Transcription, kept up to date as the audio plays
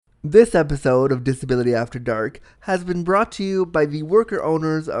This episode of Disability After Dark has been brought to you by the worker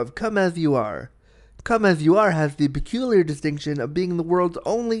owners of Come As You Are. Come As You Are has the peculiar distinction of being the world's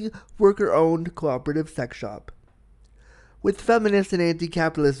only worker-owned cooperative sex shop. With feminist and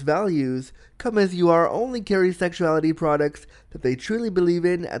anti-capitalist values, Come As You Are only carries sexuality products that they truly believe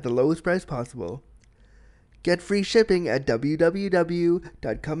in at the lowest price possible. Get free shipping at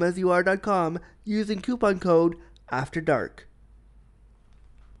www.comeasyouare.com using coupon code AFTERDARK.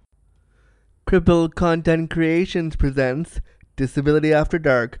 Crippled Content Creations presents Disability After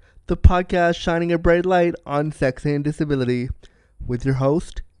Dark, the podcast shining a bright light on sex and disability, with your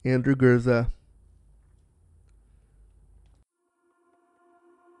host, Andrew Gurza.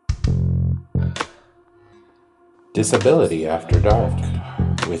 Disability After Dark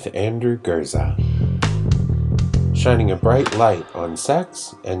with Andrew Gurza, shining a bright light on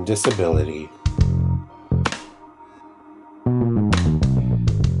sex and disability.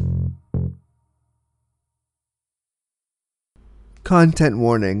 Content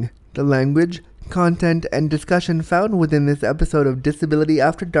warning. The language, content, and discussion found within this episode of Disability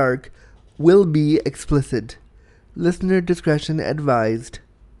After Dark will be explicit. Listener discretion advised.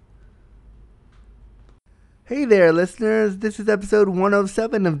 Hey there, listeners. This is episode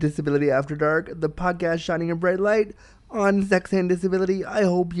 107 of Disability After Dark, the podcast shining a bright light on sex and disability. I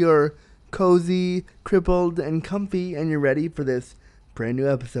hope you're cozy, crippled, and comfy, and you're ready for this brand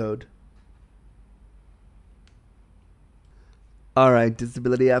new episode. Alright,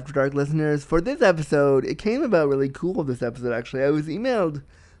 Disability After Dark listeners, for this episode, it came about really cool, this episode actually. I was emailed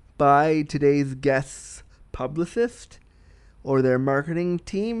by today's guest's publicist, or their marketing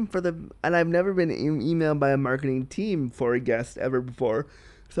team, and I've never been emailed by a marketing team for a guest ever before,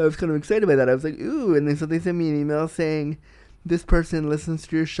 so I was kind of excited by that. I was like, ooh, and so they sent me an email saying, this person listens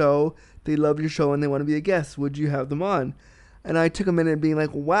to your show, they love your show, and they want to be a guest, would you have them on? And I took a minute being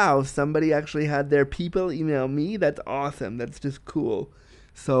like, wow, somebody actually had their people email me. That's awesome. That's just cool.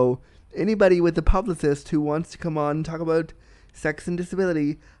 So anybody with a publicist who wants to come on and talk about sex and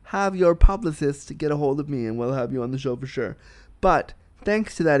disability, have your publicist get a hold of me and we'll have you on the show for sure. But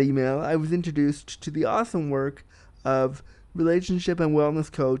thanks to that email, I was introduced to the awesome work of relationship and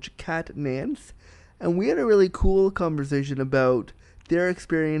wellness coach Kat Nance. And we had a really cool conversation about their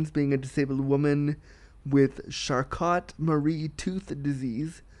experience being a disabled woman with Charcot-Marie Tooth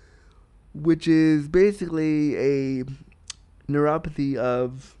disease, which is basically a neuropathy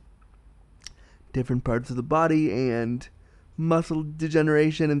of different parts of the body and muscle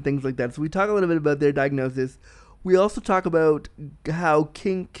degeneration and things like that. So we talk a little bit about their diagnosis. We also talk about how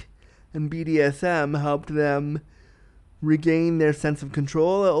kink and BDSM helped them regain their sense of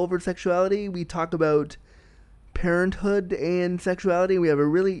control over sexuality. We talk about parenthood and sexuality. We have a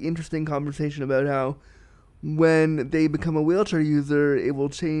really interesting conversation about how when they become a wheelchair user, it will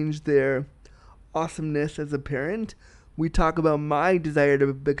change their awesomeness as a parent. We talk about my desire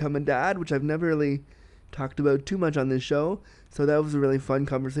to become a dad, which I've never really talked about too much on this show. So that was a really fun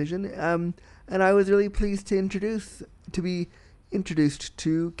conversation. And I was really pleased to be introduced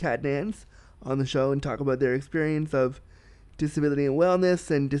to Kat Nance on the show and talk about their experience of disability and wellness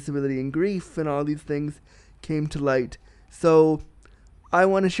and disability and grief, and all these things came to light. So I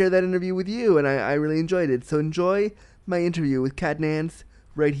want to share that interview with you, and I really enjoyed it. So enjoy my interview with Kat Nance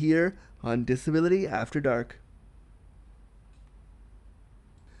right here on Disability After Dark.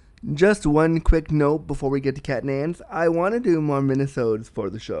 Just one quick note before we get to Kat Nance. I want to do more minisodes for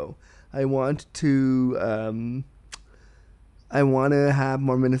the show. I want to have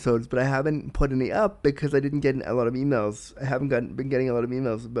more minisodes, but I haven't put any up because I didn't get a lot of emails. I haven't been getting a lot of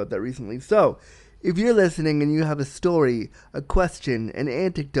emails about that recently. So if you're listening and you have a story, a question, an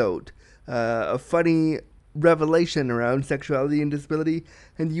anecdote, a funny revelation around sexuality and disability,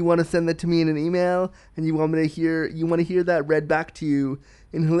 and you want to send that to me in an email, and you want to hear that read back to you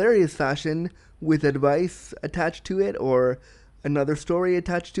in hilarious fashion with advice attached to it, or another story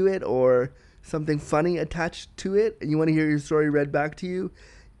attached to it, or something funny attached to it, and you want to hear your story read back to you,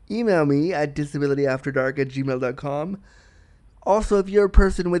 email me at disabilityafterdark@gmail.com. Also, if you're a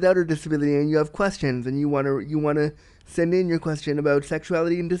person without a disability and you have questions and you want to send in your question about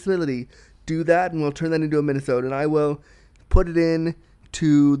sexuality and disability, do that and we'll turn that into a minisode, and I will put it in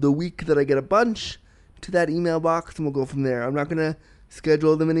to the week that I get a bunch to that email box, and we'll go from there. I'm not going to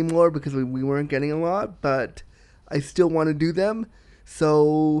schedule them anymore because we weren't getting a lot, but I still want to do them,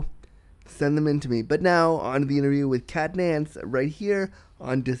 so send them in to me. But now, on to the interview with Kat Nance right here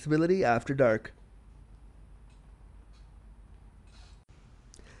on Disability After Dark.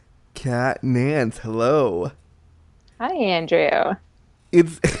 Kat Nance, hello. Hi, Andrew.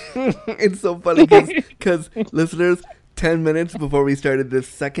 It's it's so funny because listeners, 10 minutes before we started this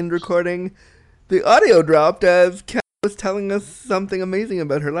second recording, the audio dropped as Kat was telling us something amazing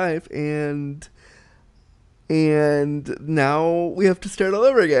about her life, and now we have to start all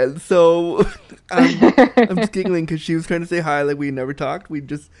over again. So I'm just giggling because she was trying to say hi like we never talked. We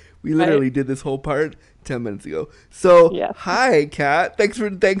literally did this whole part 10 minutes ago. So Hi, Kat. Thanks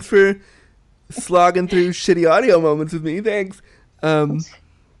for slogging through shitty audio moments with me. Thanks.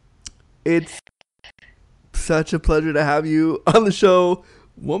 It's such a pleasure to have you on the show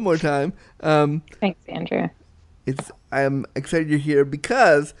one more time. Thanks, Andrew. I'm excited you're here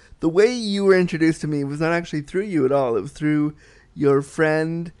because the way you were introduced to me was not actually through you at all. It was through your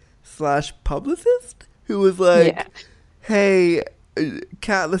friend / publicist who was like, hey,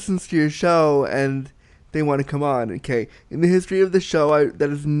 Kat listens to your show and they want to come on. Okay, in the history of the show, that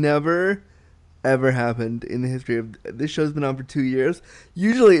has never, ever happened in the history of... This show's been on for 2 years.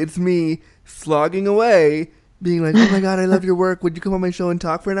 Usually it's me slogging away, being like, oh my God, I love your work. Would you come on my show and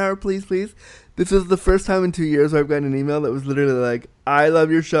talk for an hour, please, please? This was the first time in 2 years where I've gotten an email that was literally like, I love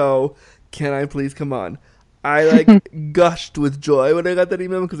your show. Can I please come on? I gushed with joy when I got that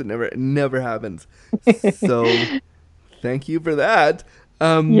email because it never happens. So thank you for that.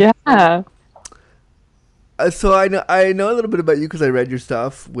 So I know a little bit about you because I read your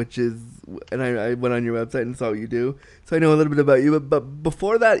stuff, and I went on your website and saw what you do. So I know a little bit about you. But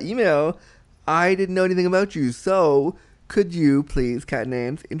before that email, I didn't know anything about you. So could you please, Kat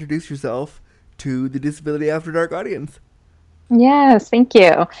Nance, introduce yourself to the Disability After Dark audience? Yes, thank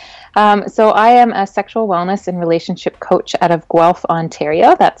you. So I am a sexual wellness and relationship coach out of Guelph,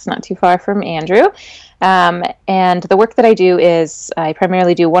 Ontario. That's not too far from Andrew. And the work that I do is I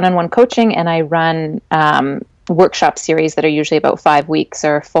primarily do one-on-one coaching, and I run workshop series that are usually about 5 weeks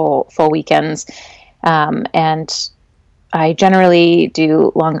or full weekends. And I generally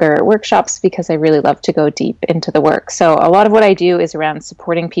do longer workshops because I really love to go deep into the work. So a lot of what I do is around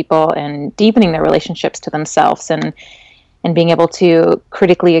supporting people and deepening their relationships to themselves and being able to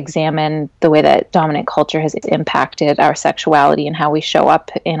critically examine the way that dominant culture has impacted our sexuality and how we show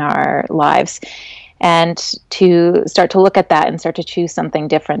up in our lives, and to start to look at that and start to choose something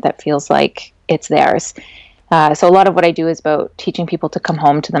different that feels like it's theirs. So a lot of what I do is about teaching people to come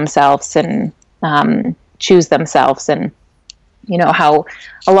home to themselves and choose themselves. And how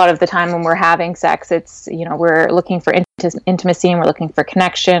a lot of the time when we're having sex, it's, we're looking for intimacy, and we're looking for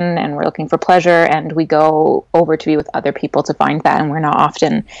connection, and we're looking for pleasure, and we go over to be with other people to find that, and we're not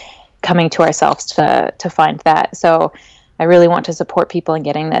often coming to ourselves to find that. So I really want to support people in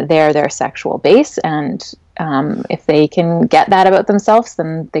getting that their sexual base, and if they can get that about themselves,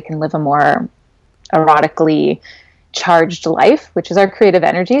 then they can live a more erotically charged life, which is our creative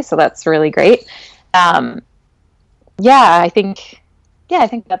energy. So that's really great. I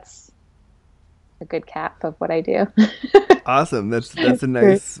think that's a good cap of what I do. Awesome. That's a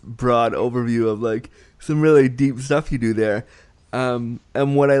nice broad overview of some really deep stuff you do there. And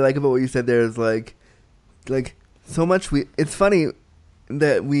what I like about what you said there is like so much. It's funny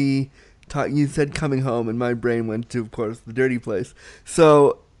that you said coming home, and my brain went to, of course, the dirty place.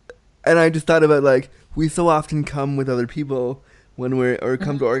 So, and I just thought about we so often come with other people when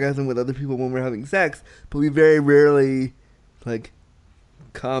come to orgasm with other people when we're having sex, but we very rarely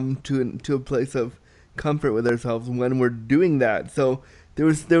come to a place of comfort with ourselves when we're doing that. So there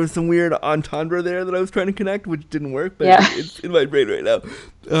was some weird entendre there that I was trying to connect, which didn't work, but it's in my brain right now.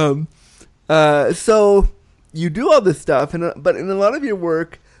 So you do all this stuff, but in a lot of your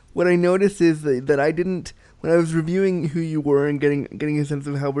work, what I noticed is that I didn't, when I was reviewing who you were and getting a sense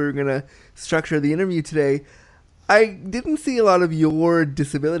of how we were gonna structure the interview today, I didn't see a lot of your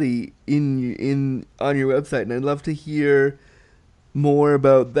disability on your website, and I'd love to hear more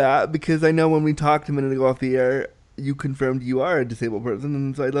about that, because I know when we talked a minute ago off the air, you confirmed you are a disabled person,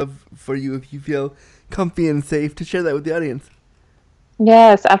 and so I'd love for you, if you feel comfy and safe, to share that with the audience.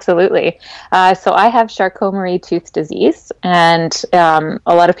 Yes, absolutely. So I have Charcot-Marie-Tooth disease, and a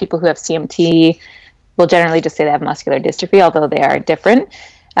lot of people who have CMT will generally just say they have muscular dystrophy, although they are different.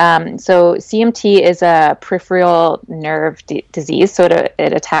 So CMT is a peripheral nerve disease. So it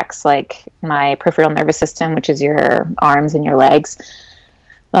attacks my peripheral nervous system, which is your arms and your legs.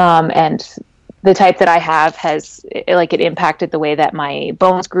 And the type that I have it impacted the way that my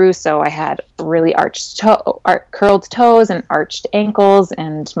bones grew. So I had really curled toes and arched ankles,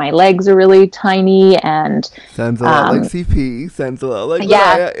 and my legs are really tiny. And sounds a lot like CP. Sounds a lot like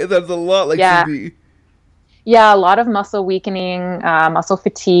Sounds a lot like CP. Yeah, a lot of muscle weakening, muscle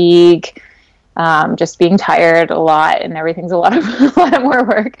fatigue, just being tired a lot, and everything's a lot more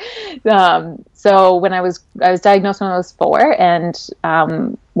work. So when I was diagnosed when I was 4, and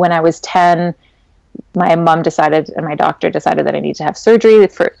when I was 10, my mom decided and my doctor decided that I need to have surgery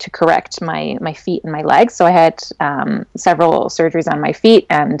to correct my feet and my legs. So I had several surgeries on my feet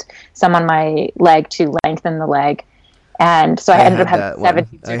and some on my leg to lengthen the leg. And so I ended up having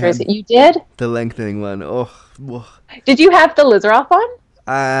 17 surgeries. You did? The lengthening one. Oh. Did you have the Lizeroff one?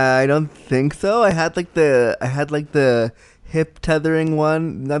 I don't think so. I had like the hip tethering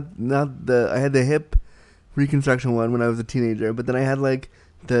one. I had the hip reconstruction one when I was a teenager, but then I had like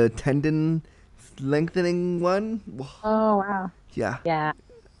the tendon lengthening one. Oh wow. Yeah. Yeah.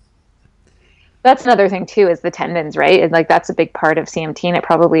 That's another thing too, is the tendons, right? And like that's a big part of CMT, and it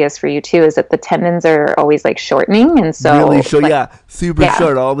probably is for you too, is that the tendons are always like shortening, and so really short, like, super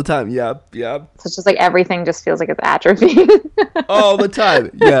short all the time. Yep. So it's just like everything just feels like it's atrophied all the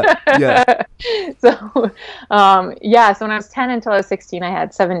time. Yeah. So, so when I was 10 until I was 16, I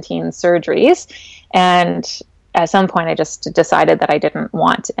had 17 surgeries, and at some point I just decided that I didn't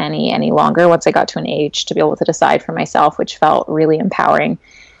want any longer once I got to an age to be able to decide for myself, which felt really empowering.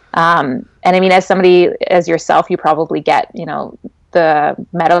 And I mean, as somebody, as yourself, you probably get, the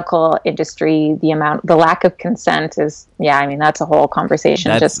medical industry, the lack of consent is, that's a whole conversation.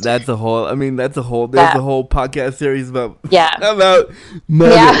 There's a whole podcast series about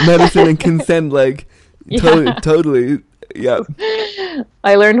medicine and consent, like totally. Yeah.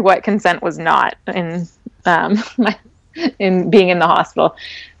 I learned what consent was not in being in the hospital.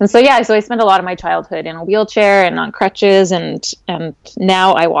 And so I spent a lot of my childhood in a wheelchair and on crutches, and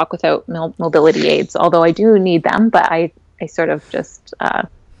now I walk without mobility aids, although I do need them, but I sort of just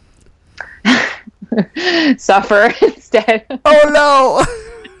suffer instead. Oh no.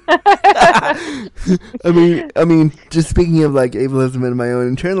 I mean, just speaking of like ableism and my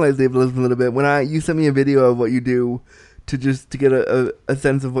own internalized ableism a little bit, when you sent me a video of what you do to get a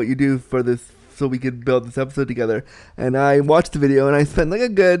sense of what you do for this, so we could build this episode together. And I watched the video and I spent like a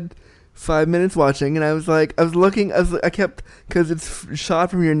good 5 minutes watching, and I kept, because it's shot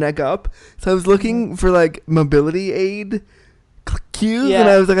from your neck up, so I was looking for like mobility aid cues, and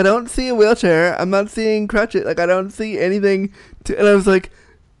I was like, I don't see a wheelchair, I'm not seeing crutches, like I don't see anything and I was like,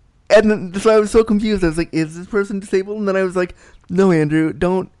 and so I was so confused. I was like, is this person disabled? And then I was like, no, Andrew,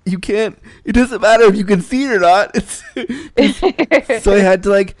 you can't, it doesn't matter if you can see it or not. So I had to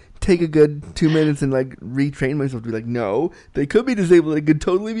like take a good 2 minutes and like retrain myself to be like, no, they could be disabled, they could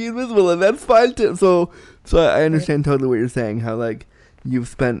totally be invisible, and that's fine too. So I understand totally what you're saying, how like you've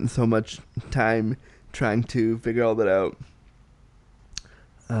spent so much time trying to figure all that out.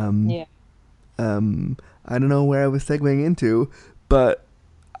 I don't know where I was segueing into, but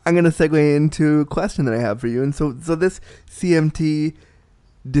I'm gonna segue into a question that I have for you. And so this CMT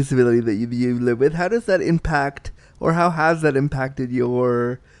disability that you live with, how does that impact, or how has that impacted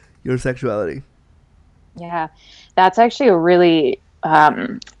your sexuality? Yeah, that's actually a really,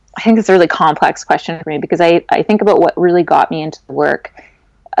 I think it's a really complex question for me, because I think about what really got me into the work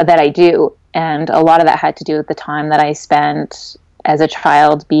that I do. And a lot of that had to do with the time that I spent as a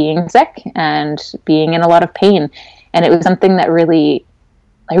child being sick and being in a lot of pain. And it was something that I really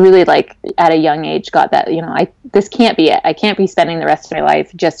like at a young age got that, this can't be it. I can't be spending the rest of my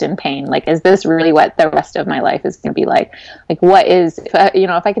life just in pain. Like, is this really what the rest of my life is going to be like? Like, what is, if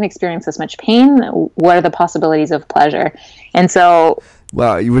I can experience this much pain, what are the possibilities of pleasure? And so.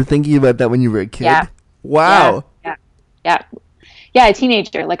 Wow. You were thinking about that when you were a kid? Yeah. Wow. Yeah. A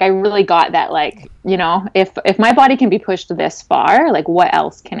teenager. Like, I really got that, like, if my body can be pushed this far, like, what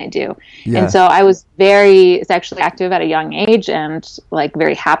else can it do? Yeah. And so I was very sexually active at a young age, and like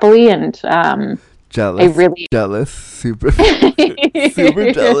very happily, and jealous, super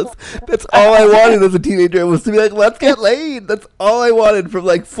jealous. That's all I wanted as a teenager, was to be like, let's get laid. That's all I wanted from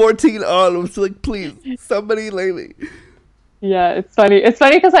like 14 on. I was like, please, somebody lay me. Yeah, it's funny. It's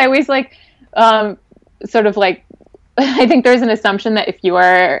funny because I always like, sort of like, I think there's an assumption that if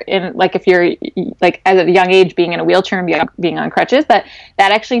you're like at a young age being in a wheelchair and being on crutches, that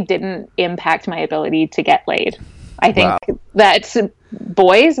actually didn't impact my ability to get laid. I think that some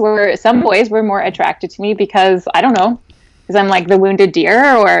boys were more attracted to me because, I don't know, because I'm like the wounded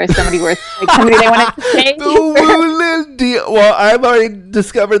deer, or somebody they wanted to say. The wounded deer. Well, I've already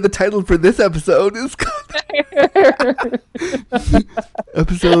discovered the title for this episode. It's called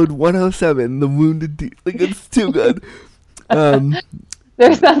episode 107, The Wounded Deer. Like, it's too good.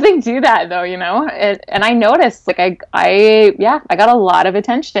 There's nothing to that, though, and I noticed, like, I got a lot of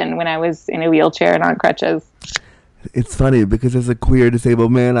attention when I was in a wheelchair and on crutches. It's funny because as a queer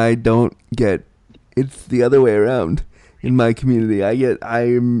disabled man, I don't get, it's the other way around. In my community,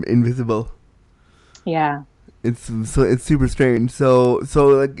 I'm invisible. Yeah. It's super strange. So it's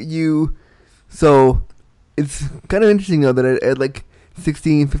kind of interesting though that at like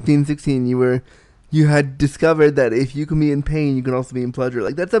 15, 16, you were you had discovered that if you can be in pain, you can also be in pleasure.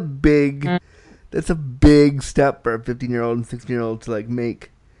 Like that's a big step for a 15-year-old and 16-year-old to like make.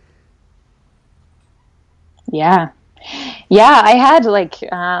 Yeah. Yeah, I had like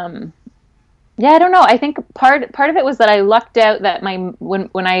yeah, I don't know. I think part of it was that I lucked out that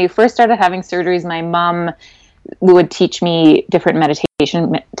when I first started having surgeries, my mom would teach me different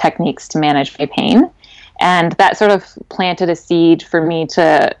meditation techniques to manage my pain, and that sort of planted a seed for me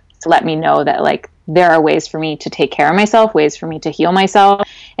to let me know that like there are ways for me to take care of myself, ways for me to heal myself.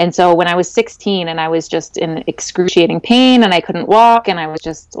 And so when I was 16 and I was just in excruciating pain and I couldn't walk and I was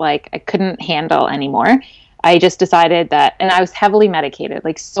just like I couldn't handle anymore, I just decided that, and I was heavily medicated,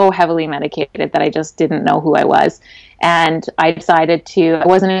 like so heavily medicated that I just didn't know who I was. And I decided I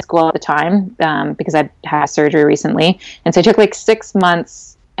wasn't in school at the time because I'd had surgery recently. And so I took like 6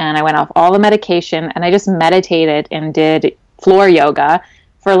 months and I went off all the medication and I just meditated and did floor yoga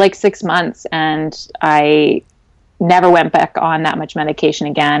for like 6 months. And I never went back on that much medication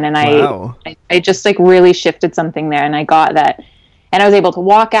again. And Wow. I just like really shifted something there, and I got that. And I was able to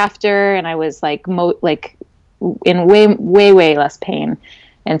walk after, and I was like in way less pain.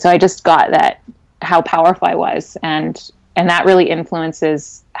 And so I just got that, how powerful I was, and that really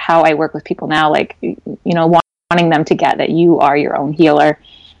influences how I work with people now, like, you know, wanting them to get that you are your own healer,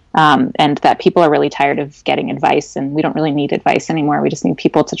 and that people are really tired of getting advice, and we don't really need advice anymore. We just need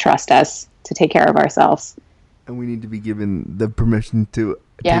people to trust us to take care of ourselves, and we need to be given the permission to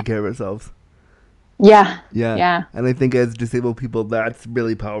take care of ourselves. Yeah. And I think as disabled people, that's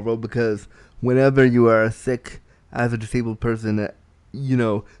really powerful, because whenever you are sick as a disabled person, you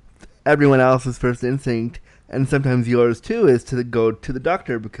know, everyone else's first instinct, and sometimes yours too, is to go to the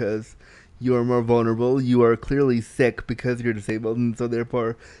doctor because you are more vulnerable. You are clearly sick because you're disabled, and so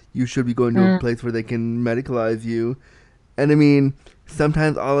therefore you should be going to a place where they can medicalize you. And I mean,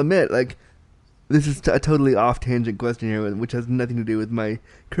 sometimes I'll admit, like, this is a totally off-tangent question here, which has nothing to do with my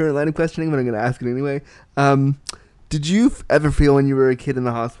current line of questioning, but I'm going to ask it anyway. Did you ever feel when you were a kid in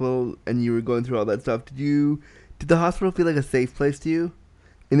the hospital and you were going through all that stuff, did the hospital feel like a safe place to you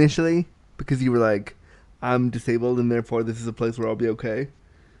initially? Because you were like, I'm disabled and therefore this is a place where I'll be okay?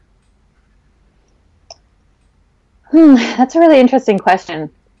 That's a really interesting question.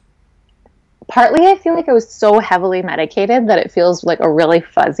 Partly, I feel like I was so heavily medicated that it feels like a really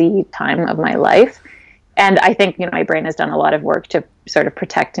fuzzy time of my life. And I think, you know, my brain has done a lot of work to sort of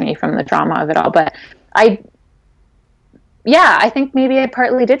protect me from the trauma of it all. But I think maybe I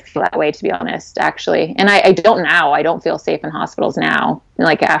partly did feel that way, to be honest, actually. And I don't now. I don't feel safe in hospitals now,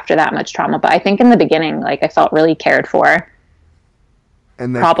 like after that much trauma. But I think in the beginning, like I felt really cared for.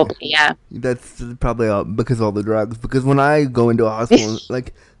 And probably, yeah. That's probably all because of all the drugs. Because when I go into a hospital,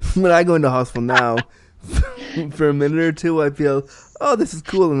 like when I go into a hospital now, for a minute or two, I feel, oh, this is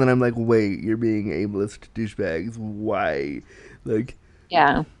cool, and then I'm like, wait, you're being ableist douchebags. Why? Like,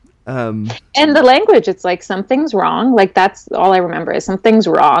 yeah. And the language, it's like something's wrong. Like that's all I remember is something's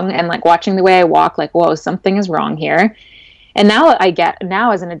wrong, and like watching the way I walk, like, whoa, something is wrong here. And now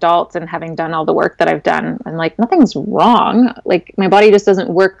as an adult and having done all the work that I've done, I'm like, nothing's wrong. Like my body just doesn't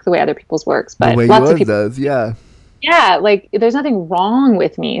work the way other people's works, but the way lots of people does, yeah. Yeah, like there's nothing wrong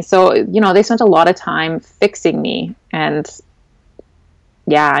with me. So, you know, they spent a lot of time fixing me, and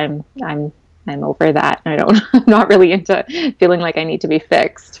yeah, I'm over that. I'm not really into feeling like I need to be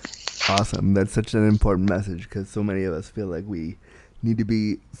fixed. Awesome. That's such an important message because so many of us feel like we need to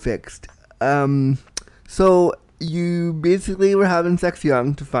be fixed. So you basically were having sex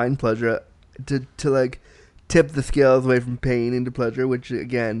young to find pleasure, to like tip the scales away from pain into pleasure, which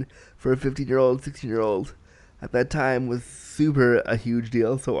again, for a 15-year-old, 16-year-old at that time was super a huge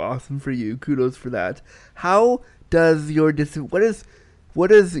deal. So awesome for you. Kudos for that. How does your what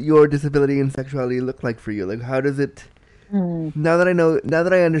does your disability and sexuality look like for you? Like, how does it, now that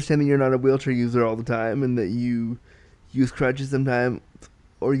I understand that you're not a wheelchair user all the time and that you use crutches sometimes,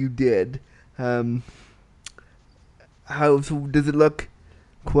 or you did, so does it look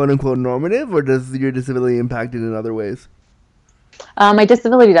quote unquote normative, or does your disability impact it in other ways? My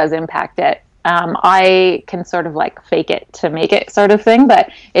disability does impact it. I can sort of like fake it to make it sort of thing,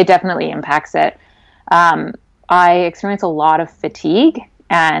 but it definitely impacts it. I experience a lot of fatigue,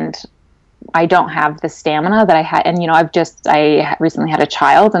 and I don't have the stamina that I had. And, you know, I recently had a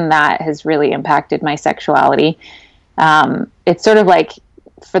child, and that has really impacted my sexuality. It's sort of like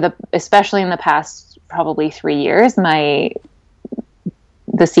especially in the past probably 3 years, the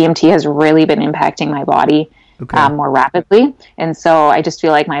CMT has really been impacting my body. Okay. more rapidly. And so I just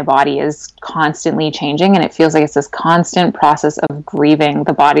feel like my body is constantly changing, and it feels like it's this constant process of grieving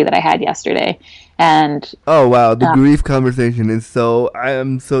the body that I had yesterday. And Oh wow, the grief conversation is so. I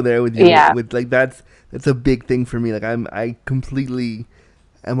am so there with you. Yeah. With like that's a big thing for me. Like I completely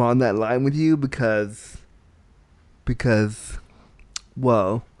am on that line with you because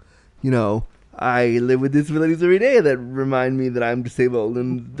well, you know, I live with disabilities every day that remind me that I'm disabled,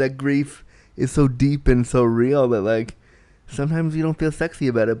 and that grief is so deep and so real that like sometimes you don't feel sexy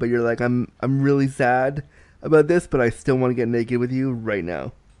about it, but you're like I'm really sad about this, but I still want to get naked with you right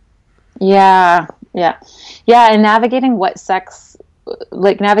now. yeah, yeah, yeah. And navigating sex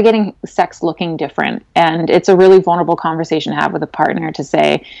looking different. And it's a really vulnerable conversation to have with a partner, to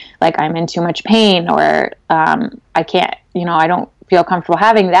say, like, I'm in too much pain, or I can't, I don't feel comfortable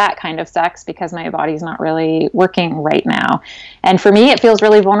having that kind of sex because my body's not really working right now. And for me, it feels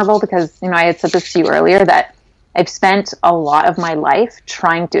really vulnerable because, I had said this to you earlier, that I've spent a lot of my life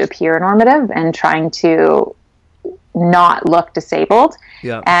trying to appear normative and trying to not look disabled.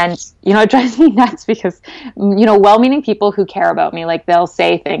 Yeah. And, it drives me nuts because, well-meaning people who care about me, like, they'll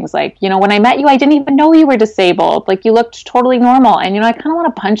say things like, when I met you, I didn't even know you were disabled. Like, you looked totally normal. And, I kind of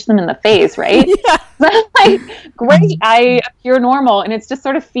want to punch them in the face, right? Yeah. Like, great, I appear normal. And it just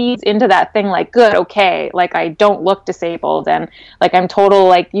sort of feeds into that thing, like, good, okay, like, I don't look disabled. And, like, I'm total,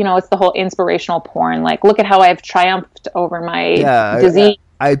 like, it's the whole inspirational porn. Like, look at how I've triumphed over my disease.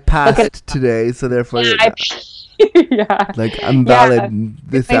 I passed today, so therefore... Yeah, yeah. Like, I'm valid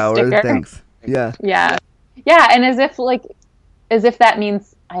this hour, sticker. thanks. Yeah. Yeah. Yeah, and as if that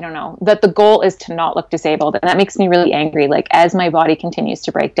means, I don't know, that the goal is to not look disabled. And that makes me really angry. Like, as my body continues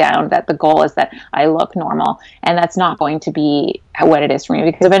to break down, that the goal is that I look normal. And that's not going to be what it is for me,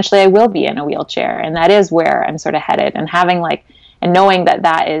 because eventually I will be in a wheelchair. And that is where I'm sort of headed. And and knowing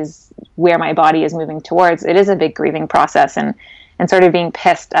that is where my body is moving towards, it is a big grieving process. And sort of being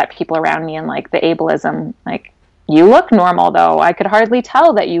pissed at people around me and, like, the ableism, like, you look normal, though. I could hardly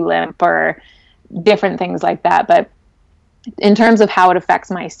tell that you limp, or different things like that. But in terms of how it affects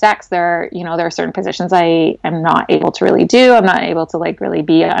my sex, there are certain positions I am not able to really do. I'm not able to, like, really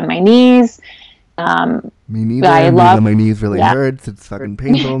be on my knees. Me neither. On my knees really hurts. It's fucking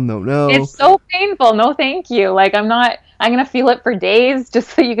painful. No. It's so painful. No, thank you. Like, I'm gonna feel it for days just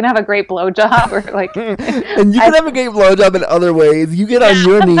so you can have a great blowjob, or like. And you can have a great blowjob in other ways. You get on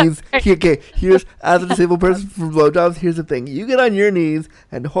your knees. Okay, here's, as a disabled person for blowjobs, here's the thing: you get on your knees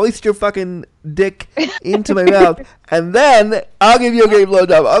and hoist your fucking dick into my mouth, and then I'll give you a great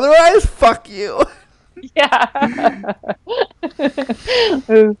blowjob. Otherwise, fuck you. Yeah. It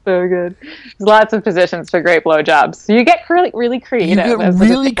was so good. There's lots of positions for great blowjobs. So you get really creative. You get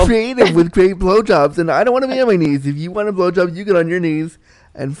really creative with great blowjobs, and I don't want to be on my knees. If you want a blowjob, you get on your knees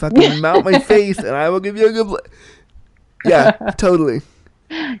and fucking mount my face, and I will give you a good Yeah, totally.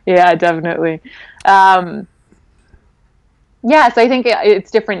 Yeah, definitely. Yeah, so I think it's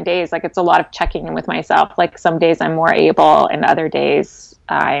different days. Like, it's a lot of checking in with myself. Like, some days I'm more able, and other days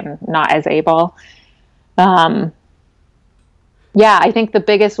I'm not as able. Yeah, I think the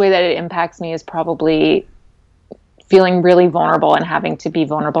biggest way that it impacts me is probably feeling really vulnerable and having to be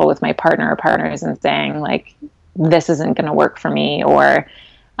vulnerable with my partner or partners and saying, like, this isn't going to work for me, or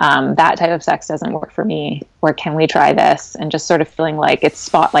that type of sex doesn't work for me, or can we try this? And just sort of feeling like it's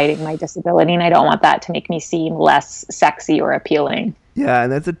spotlighting my disability, and I don't want that to make me seem less sexy or appealing. Yeah,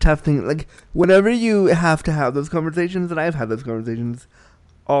 and that's a tough thing. Like, whenever you have to have those conversations, and I've had those conversations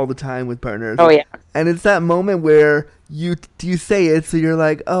all the time with partners. Oh, yeah. And it's that moment where you say it, so you're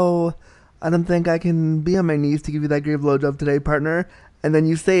like, oh, I don't think I can be on my knees to give you that great blowjob today, partner. And then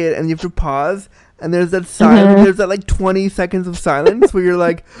you say it, and you have to pause, and there's that silence. Mm-hmm. There's that, like, 20 seconds of silence where you're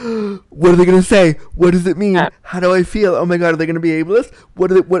like, what are they going to say? What does it mean? How do I feel? Oh, my God, are they going to be ableist?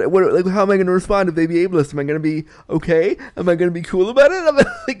 Like, how am I going to respond if they be ableist? Am I going to be okay? Am I going to be cool about it? I'm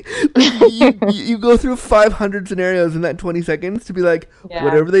like you go through 500 scenarios in that 20 seconds to be like,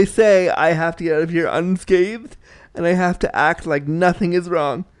 whatever they say, I have to get out of here unscathed, and I have to act like nothing is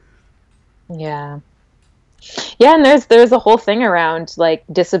wrong. Yeah. Yeah, and there's a whole thing around, like,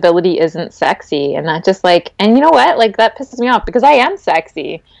 disability isn't sexy, and that just, like, and you know what, like, that pisses me off because I am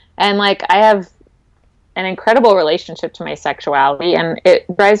sexy, and, like, I have an incredible relationship to my sexuality, and it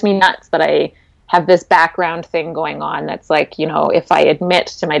drives me nuts that I have this background thing going on that's like, if I admit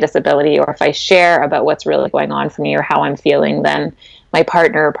to my disability, or if I share about what's really going on for me or how I'm feeling, then my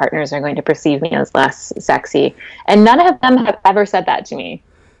partner or partners are going to perceive me as less sexy. And none of them have ever said that to me.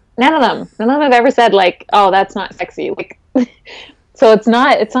 None of them have ever said, like, oh, that's not sexy. Like, So it's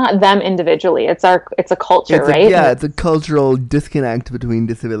not them individually. It's a culture, right? It's a cultural disconnect between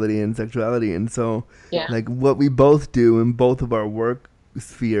disability and sexuality, and so Yeah. like what we both do in both of our work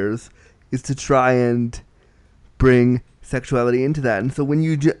spheres is to try and bring sexuality into that. And so when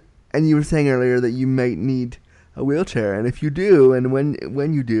and you were saying earlier that you might need a wheelchair, and if you do, and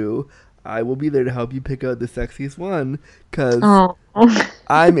when you do, I will be there to help you pick out the sexiest one, because Oh.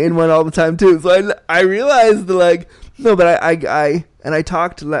 I'm in one all the time too. So I realized like no, but I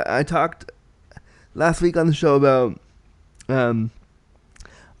talked last week on the show about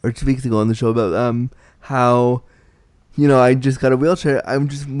or 2 weeks ago on the show about how I just got a wheelchair. I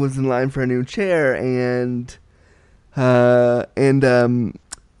just was in line for a new chair, and how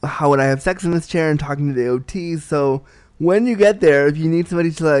would I have sex in this chair, and talking to the OTs. So when you get there, if you need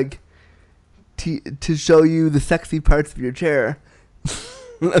somebody to like to show you the sexy parts of your chair,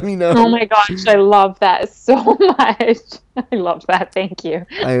 let me know. Oh my gosh, I love that so much. I love that. Thank you.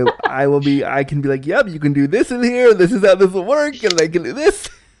 I can be like, yep, you can do this in here. This is how this will work, and I can do this.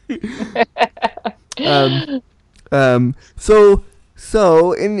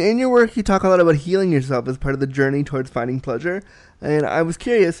 So in your work, you talk a lot about healing yourself as part of the journey towards finding pleasure. And I was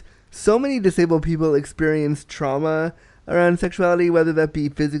curious, so many disabled people experience trauma around sexuality, whether that be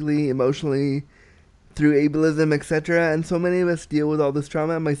physically, emotionally, through ableism, etc. And so many of us deal with all this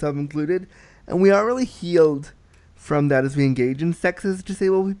trauma, myself included, and we aren't really healed from that as we engage in sex as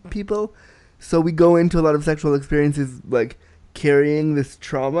disabled people. So we go into a lot of sexual experiences like carrying this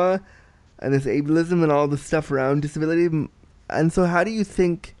trauma and this ableism and all the stuff around disability. And so how do you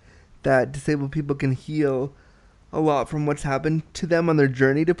think that disabled people can heal a lot from what's happened to them on their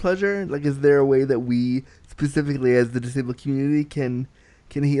journey to pleasure? Like, is there a way that we, specifically as the disabled community, can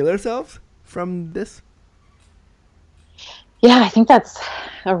heal ourselves from this? Yeah, I think that's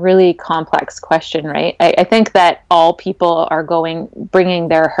a really complex question, right? I think that all people are bringing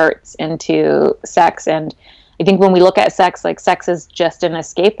their hurts into sex. And I think when we look at sex, like sex is just an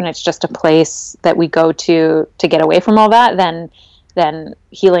escape and it's just a place that we go to get away from all that, then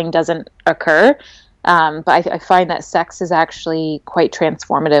healing doesn't occur. But I find that sex is actually quite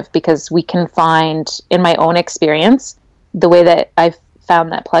transformative, because we can find, in my own experience, the way that I've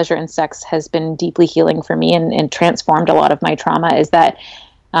found that pleasure in sex has been deeply healing for me and transformed a lot of my trauma, is that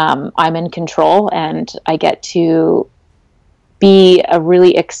I'm in control and I get to be a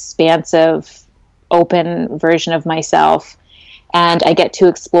really expansive, open version of myself, and I get to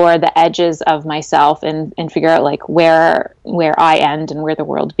explore the edges of myself and figure out like where I end and where the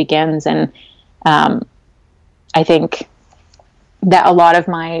world begins. And I think that a lot of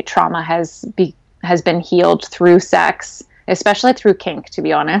my trauma has been healed through sex, especially through kink, to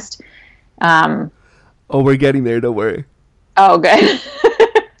be honest. We're getting there, don't worry. Oh, good.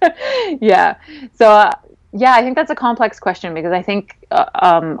 Yeah. So, I think that's a complex question, because I think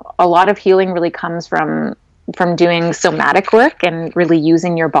a lot of healing really comes from doing somatic work and really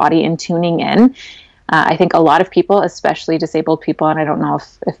using your body and tuning in. I think a lot of people, especially disabled people, and I don't know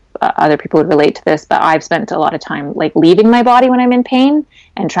if other people would relate to this, but I've spent a lot of time like leaving my body when I'm in pain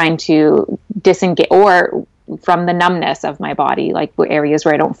and trying to disengage, or from the numbness of my body, like areas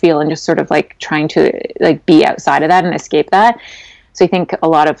where I don't feel, and just sort of like trying to like be outside of that and escape that. So I think a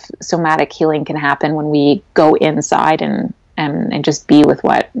lot of somatic healing can happen when we go inside and just be with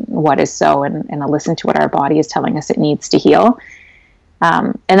what is so, and listen to what our body is telling us it needs to heal.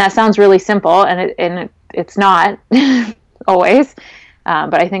 And that sounds really simple, and it's not always.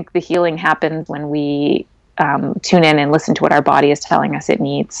 But I think the healing happens when we tune in and listen to what our body is telling us it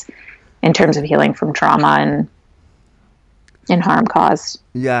needs in terms of healing from trauma and harm caused.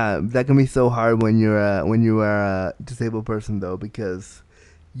 Yeah, that can be so hard when you are a disabled person, though, because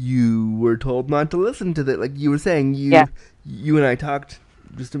you were told not to listen to that. Like you were saying, you and I talked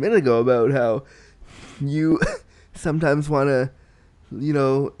just a minute ago about how you sometimes want to,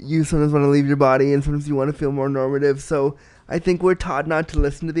 you sometimes want to leave your body, and sometimes you want to feel more normative. So I think we're taught not to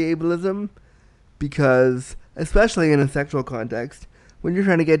listen to the ableism, because, especially in a sexual context, when you're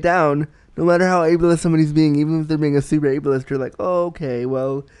trying to get down, no matter how ableist somebody's being, even if they're being a super ableist, you're like, oh, okay,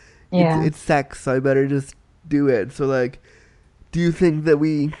 well, it's sex, so I better just do it. So, like, do you think that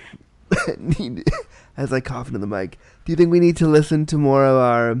we need, as I cough into the mic, do you think we need to listen to more of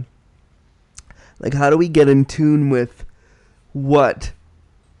our, like, how do we get in tune with what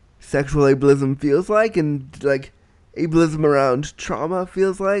sexual ableism feels like, and, like, ableism around trauma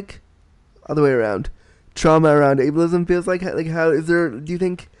feels like? Other way around. Trauma around ableism feels like how is there, do you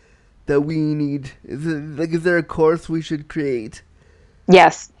think that we need, is there a course we should create?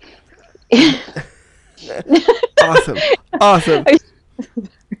 Yes. Awesome.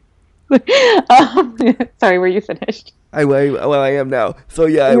 Sorry, were you finished? Well, I am now. So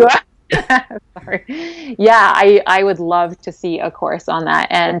yeah, You are? Sorry. Yeah, I would love to see a course on that.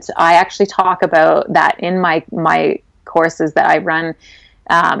 And I actually talk about that in my courses that I run.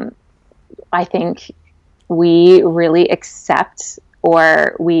 Um, I think we really accept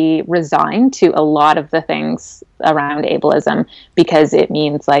or we resign to a lot of the things around ableism because it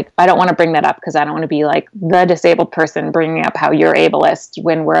means like I don't want to bring that up because I don't want to be like the disabled person bringing up how you're ableist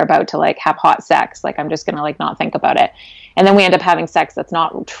when we're about to like have hot sex. Like I'm just going to like not think about it. And then we end up having sex that's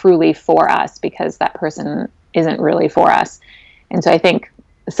not truly for us because that person isn't really for us. And so I think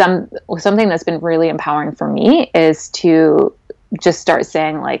something that's been really empowering for me is to just start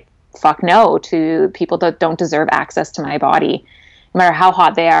saying like fuck no to people that don't deserve access to my body, no matter how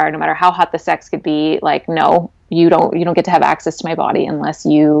hot they are, no matter how hot the sex could be. Like no, you don't get to have access to my body unless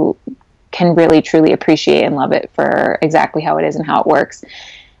you can really truly appreciate and love it for exactly how it is and how it works.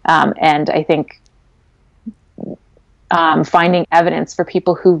 And I think finding evidence for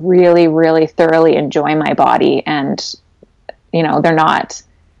people who really really thoroughly enjoy my body and they're not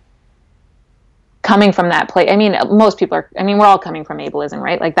coming from that place. I mean, most people are. I mean, we're all coming from ableism,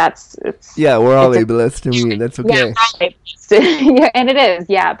 right? Like yeah, we're all ableist. I mean, that's okay. Yeah, yeah, and it is.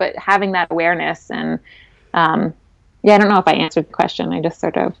 Yeah, but having that awareness and yeah, I don't know if I answered the question. I just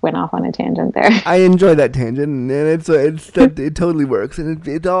sort of went off on a tangent there. I enjoy that tangent, and it totally works, and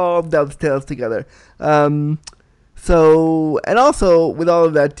it all dovetails together. So, and also with all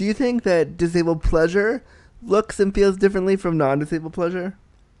of that, do you think that disabled pleasure looks and feels differently from non-disabled pleasure?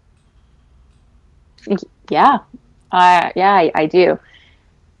 Yeah, I do.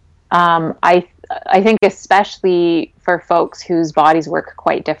 I think especially for folks whose bodies work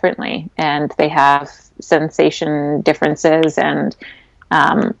quite differently and they have sensation differences, and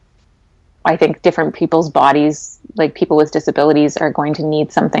I think different people's bodies, like people with disabilities, are going to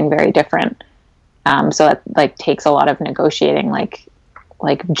need something very different. So that like takes a lot of negotiating. Like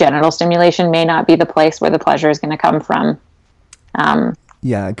genital stimulation may not be the place where the pleasure is going to come from.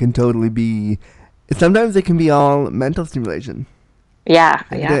 Yeah, it can totally be. Sometimes it can be all mental stimulation. Yeah,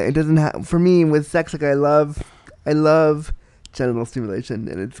 It doesn't have, for me with sex. Like I love genital stimulation,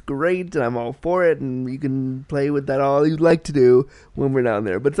 and it's great, and I'm all for it, and you can play with that all you'd like to do when we're down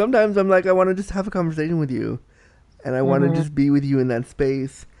there. But sometimes I'm like, I want to just have a conversation with you, and I want to just be with you in that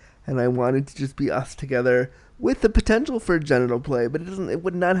space, and I want it to just be us together with the potential for genital play. But it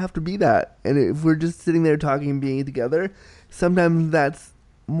would not have to be that. And if we're just sitting there talking and being together, sometimes that's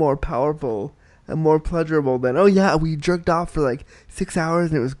more powerful and more pleasurable than, oh yeah, we jerked off for like 6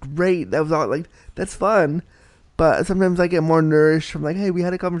 hours and it was great. That was all, like, that's fun. But sometimes I get more nourished from like, hey, we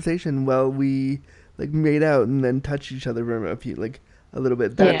had a conversation while we like made out and then touched each other for a little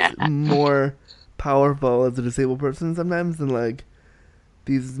bit. That's more powerful as a disabled person sometimes than like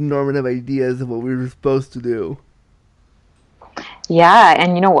these normative ideas of what we were supposed to do. Yeah,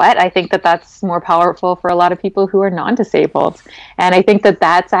 and you know what? I think that that's more powerful for a lot of people who are non-disabled, and I think that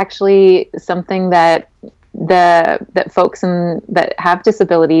that's actually something that that folks that have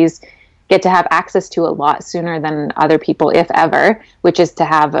disabilities get to have access to a lot sooner than other people, if ever, which is to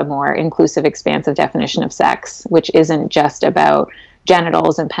have a more inclusive, expansive definition of sex, which isn't just about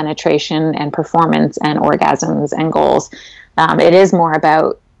genitals and penetration and performance and orgasms and goals. It is more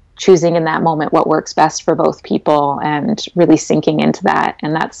about choosing in that moment what works best for both people and really sinking into that.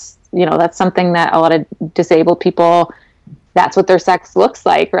 And that's something that a lot of disabled people, that's what their sex looks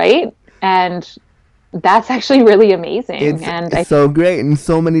like, right? And that's actually really amazing. It's so great. And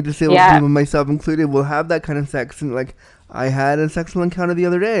so many disabled people, myself included, will have that kind of sex. And like, I had a sexual encounter the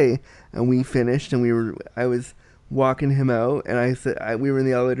other day, and we finished, and I was walking him out, and I said, we were in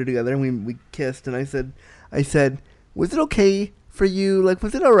the elevator together, and we kissed, and I said, was it okay for you? Like,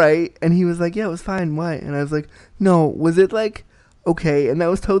 was it all right? And he was like, yeah, it was fine. Why? And I was like, no, was it like okay? And that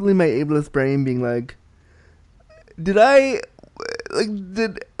was totally my ableist brain being like, did I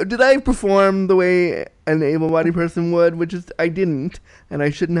perform the way an able-bodied person would? Which is, I didn't, and I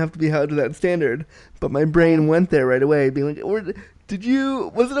shouldn't have to be held to that standard. But my brain went there right away, being like, was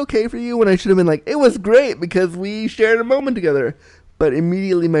it okay for you? When I should have been like, it was great because we shared a moment together. But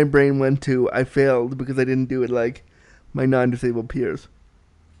immediately my brain went to, I failed because I didn't do it like my non-disabled peers.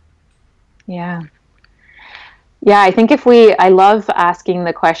 Yeah. Yeah, I think I love asking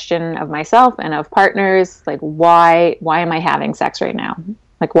the question of myself and of partners, like, why am I having sex right now?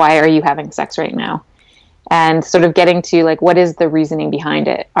 Like, why are you having sex right now? and sort of getting to like, what is the reasoning behind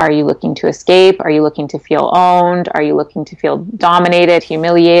it? Are you looking to escape? Are you looking to feel owned? Are you looking to feel dominated,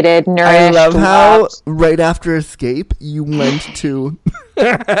 humiliated, nourished, I love how loved? right after Escape you went to.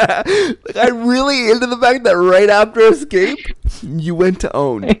 Like, I'm really into the fact that right after Escape you went to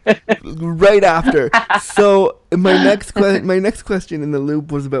Own. Right after. So my next question in the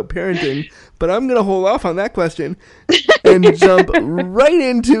loop was about parenting, but I'm gonna hold off on that question and jump right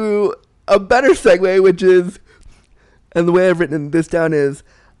into a better segue, which is, and the way I've written this down is,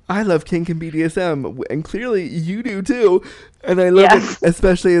 I love kink and BDSM, and clearly you do too, and I love it,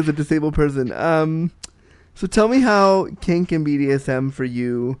 especially as a disabled person. So tell me how kink and BDSM for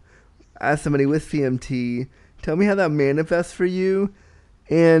you, as somebody with CMT, tell me how that manifests for you,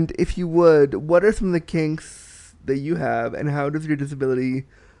 and if you would, what are some of the kinks that you have, and how does your disability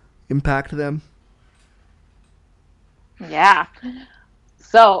impact them? Yeah.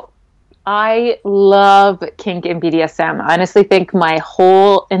 So I love kink and BDSM. I honestly think my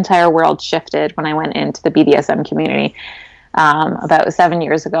whole entire world shifted when I went into the BDSM community about 7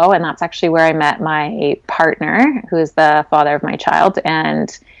 years ago. And that's actually where I met my partner, who is the father of my child.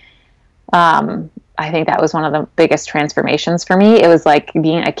 And I think that was one of the biggest transformations for me. It was like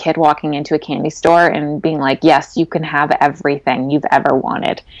being a kid walking into a candy store and being like, yes, you can have everything you've ever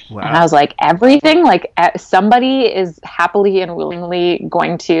wanted. Wow. And I was like, everything? Like, somebody is happily and willingly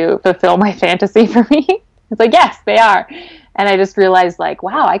going to fulfill my fantasy for me? It's like, yes, they are. And I just realized, like,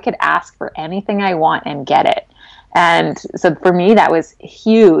 wow, I could ask for anything I want and get it. And so for me, that was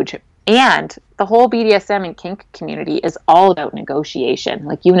huge. And the whole BDSM and kink community is all about negotiation.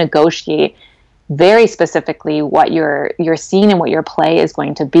 Like, you negotiate very specifically what your scene and what your play is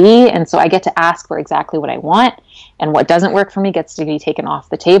going to be. And so I get to ask for exactly what I want, and what doesn't work for me gets to be taken off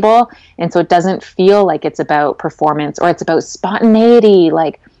the table. And so it doesn't feel like it's about performance or it's about spontaneity.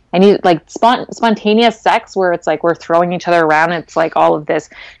 Like, I need like spontaneous sex where it's like we're throwing each other around. It's like all of this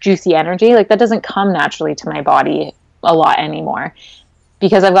juicy energy. Like, that doesn't come naturally to my body a lot anymore,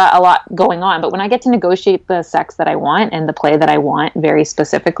 because I've got a lot going on. But when I get to negotiate the sex that I want and the play that I want very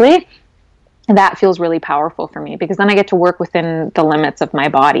specifically, that feels really powerful for me, because then I get to work within the limits of my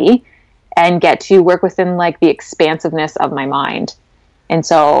body and get to work within like the expansiveness of my mind. And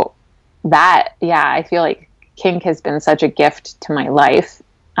so that, yeah, I feel like kink has been such a gift to my life.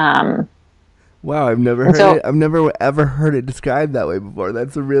 Wow, I've never heard it. I've never ever heard it described that way before.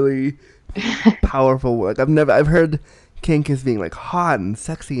 That's a really powerful word. I've heard kink as being like hot and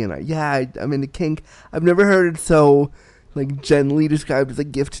sexy, and I'm into kink. I've never heard it so like gently described as a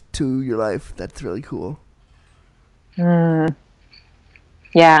gift to your life. That's really cool. Yeah.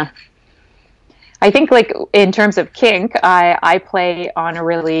 I think like in terms of kink, I play on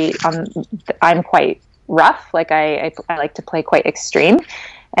I'm quite rough. Like I like to play quite extreme.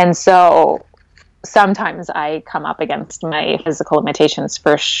 And so sometimes I come up against my physical limitations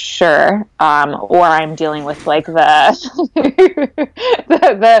for sure, or I'm dealing with like the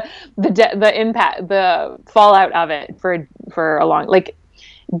the impact, the fallout of it for a long, like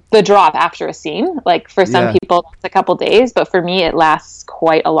the drop after a scene. Like for some people, it's a couple days, but for me, it lasts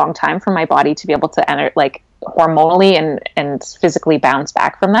quite a long time for my body to be able to enter, like hormonally and physically bounce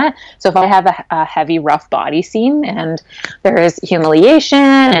back from that. So if I have a heavy, rough body scene and there is humiliation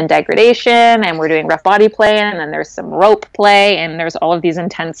and degradation and we're doing rough body play and then there's some rope play and there's all of these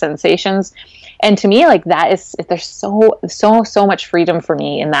intense sensations. And to me, like that is, there's so much freedom for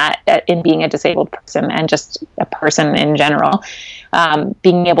me in that, in being a disabled person and just a person in general,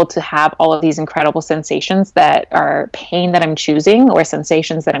 being able to have all of these incredible sensations that are pain that I'm choosing or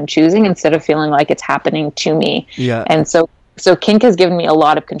sensations that I'm choosing instead of feeling like it's happening to me. Yeah. And so kink has given me a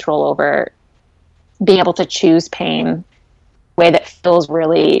lot of control over being able to choose pain in a way that feels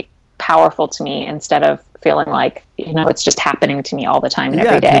really powerful to me instead of feeling like, it's just happening to me all the time and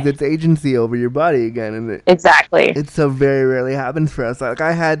every day. Yeah, because it's agency over your body again. And exactly. It so very rarely happens for us. Like,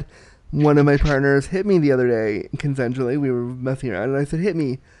 I had one of my partners hit me the other day consensually. We were messing around, and I said, hit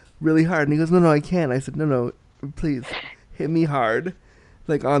me really hard. And he goes, no, I can't. I said, no, please, hit me hard.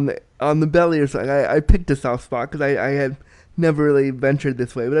 Like, on the belly or something. I picked a soft spot because I had never really ventured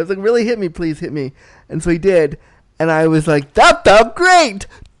this way. But I was like, really, hit me, please, hit me. And so he did. And I was like, that felt great!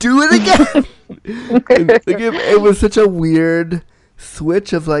 Do it again! And, like, it was such a weird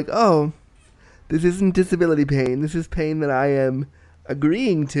switch of like, oh, this isn't disability pain. This is pain that I am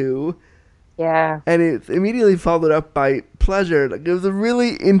agreeing to. Yeah. And it's immediately followed up by pleasure. Like, it was a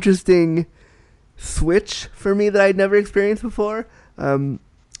really interesting switch for me that I'd never experienced before.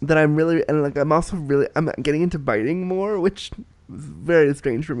 That I'm really, and like I'm getting into biting more, which was very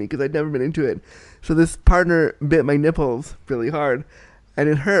strange for me because I'd never been into it. So this partner bit my nipples really hard, and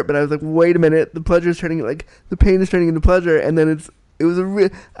it hurt, but I was like, wait a minute, the pleasure is turning, like, the pain is turning into pleasure, and then it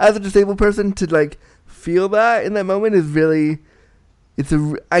was as a disabled person to, like, feel that in that moment is really,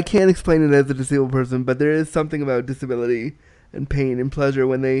 I can't explain it as a disabled person, but there is something about disability and pain and pleasure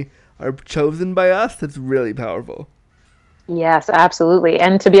when they are chosen by us that's really powerful. Yes, absolutely.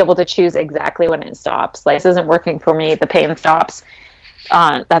 And to be able to choose exactly when it stops. Like, this isn't working for me, the pain stops.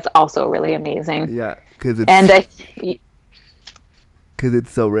 That's also really amazing. Yeah, because it's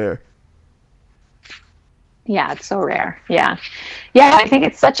so rare. Yeah, it's so rare. Yeah. Yeah, I think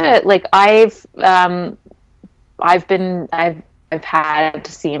it's such a, like, I've had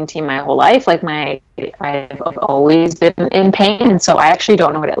CMT my whole life. Like, I've always been in pain, and so I actually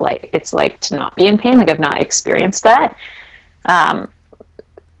don't know what it's like to not be in pain. Like, I've not experienced that.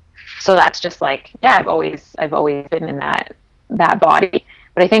 So that's just like, yeah, I've always been in that body.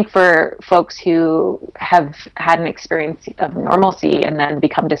 But I think for folks who have had an experience of normalcy and then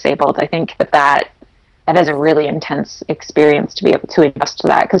become disabled, I think that is a really intense experience to be able to adjust to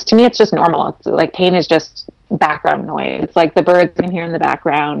that. Because to me, it's just normal. It's like, pain is just background noise. It's like the birds in here in the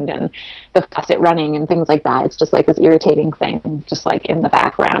background and the faucet running and things like that. It's just like this irritating thing, just like in the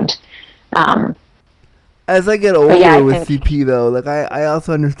background. As I get older with CP though, like I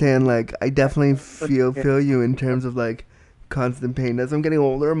also understand, like, I definitely feel you in terms of, like, constant pain. As I'm getting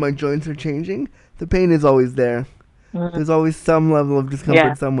older, my joints are changing. The pain is always there. Mm-hmm. There's always some level of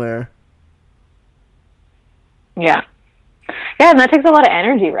discomfort somewhere. Yeah. Yeah, and that takes a lot of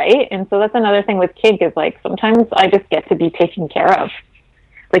energy, right? And so that's another thing with kink is, like, sometimes I just get to be taken care of.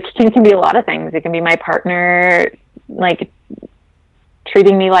 Like, kink can be a lot of things. It can be my partner, like,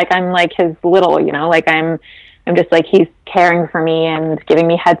 treating me like I'm, like, his little, you know, like I'm just, like, he's caring for me and giving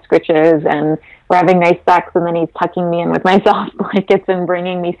me head scritches, and we're having nice sex, and then he's tucking me in with my soft blankets and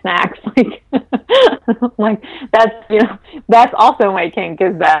bringing me snacks. Like, like, that's, you know, that's also my kink,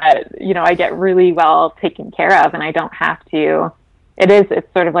 is that, you know, I get really well taken care of, and I don't have to,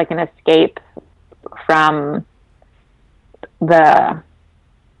 it's sort of like an escape from the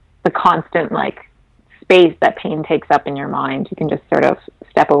constant, like, space that pain takes up in your mind. You can just sort of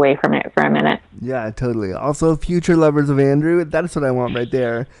step away from it for a minute. Yeah, totally. Also, future lovers of Andrew, that's what I want right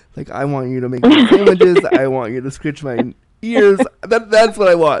there. Like, I want you to make me sandwiches. I want you to scratch my ears. That's what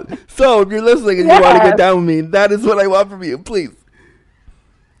I want. So, if you're listening and you want to get down with me, that is what I want from you. Please.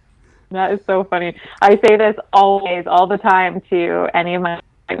 That is so funny. I say this always, all the time to any of my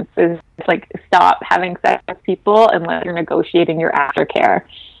friends, is, like, stop having sex with people unless you're negotiating your aftercare.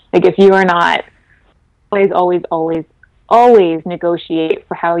 Like, if you are not, always negotiate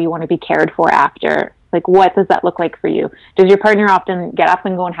for how you want to be cared for after. Like, what does that look like for you? Does your partner often get up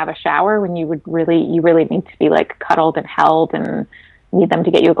and go and have a shower when you really need to be, like, cuddled and held and need them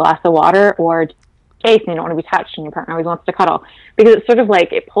to get you a glass of water? Or case and you don't want to be touched and your partner always wants to cuddle? Because it's sort of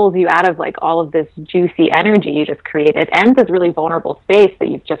like, it pulls you out of, like, all of this juicy energy you just created and this really vulnerable space that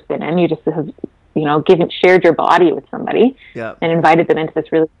you've just been in. You just have, you know, shared your body with somebody and invited them into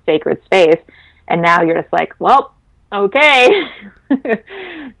this really sacred space. And now you're just like, well, okay.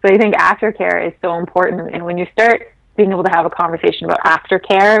 So I think aftercare is so important. And when you start being able to have a conversation about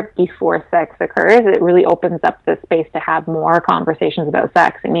aftercare before sex occurs, it really opens up the space to have more conversations about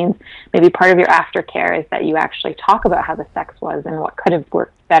sex. It means maybe part of your aftercare is that you actually talk about how the sex was and what could have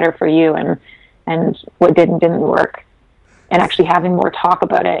worked better for you and what didn't work, and actually having more talk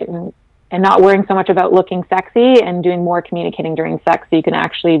about it. And not worrying so much about looking sexy, and doing more communicating during sex so you can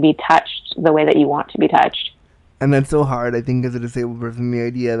actually be touched the way that you want to be touched. And that's so hard, I think, as a disabled person, the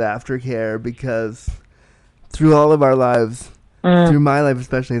idea of aftercare, because through all of our lives, through my life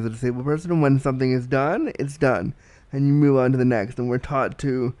especially as a disabled person, when something is done, it's done. And you move on to the next. And we're taught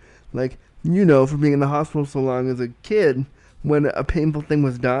to, like, you know, from being in the hospital so long as a kid, when a painful thing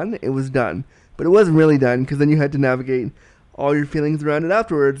was done, it was done. But it wasn't really done, because then you had to navigate all your feelings around it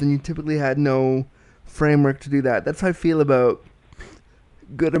afterwards, and you typically had no framework to do that. That's how I feel about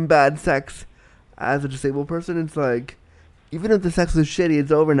good and bad sex as a disabled person. It's like, even if the sex was shitty,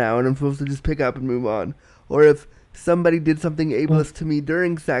 it's over now, and I'm supposed to just pick up and move on. Or if somebody did something ableist to me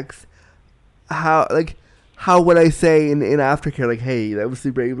during sex, how would I say in aftercare, like, hey, that was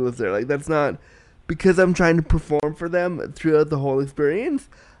super ableist there? Like, that's not, because I'm trying to perform for them throughout the whole experience.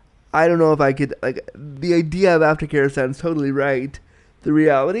 I don't know if I could, like, the idea of aftercare sounds totally right. The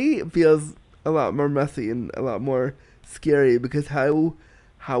reality feels a lot more messy and a lot more scary, because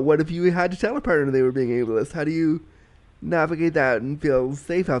what if you had to tell a partner they were being ableist? How do you navigate that and feel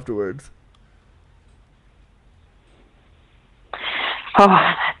safe afterwards? Oh,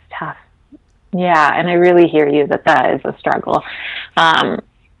 that's tough. Yeah, and I really hear you that is a struggle.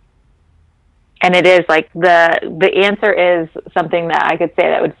 and it is like the answer is something that I could say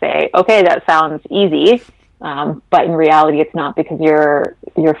that would say, okay, that sounds easy, but in reality it's not, because you're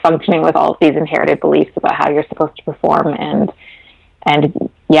functioning with all of these inherited beliefs about how you're supposed to perform. And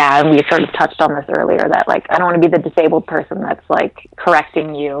yeah, and we sort of touched on this earlier, that like I don't want to be the disabled person that's like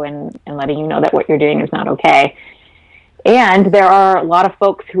correcting you and letting you know that what you're doing is not okay. And there are a lot of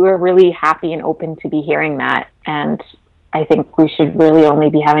folks who are really happy and open to be hearing that. And I think we should really only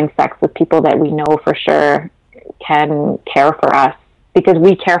be having sex with people that we know for sure can care for us, because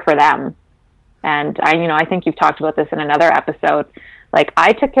we care for them. And I think you've talked about this in another episode. Like,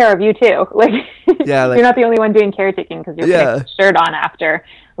 I took care of you too. Like, Yeah, like, you're not the only one doing caretaking because you're putting a shirt on after.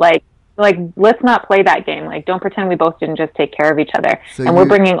 Like, let's not play that game. Like, don't pretend we both didn't just take care of each other. So and we're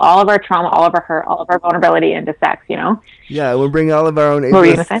bringing all of our trauma, all of our hurt, all of our vulnerability into sex, Yeah, we're bringing all of our own... What were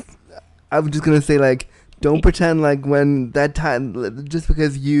you going to say? I was just going to say, like, don't pretend like when that time, just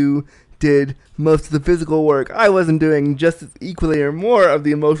because you did most of the physical work, I wasn't doing just as equally or more of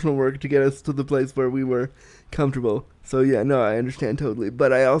the emotional work to get us to the place where we were comfortable. So yeah, no, I understand totally.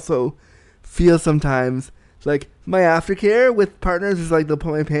 But I also feel sometimes like my aftercare with partners is like they'll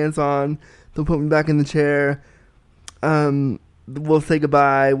put my pants on, they'll put me back in the chair, we'll say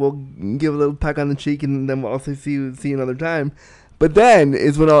goodbye, we'll give a little peck on the cheek, and then we'll also see you another time. But then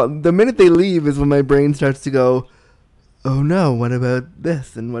is when the minute they leave is when my brain starts to go, oh no, what about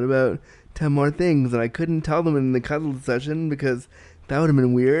this? And what about 10 more things? And I couldn't tell them in the cuddle session because that would have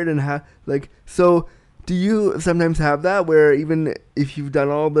been weird. And so do you sometimes have that where even if you've done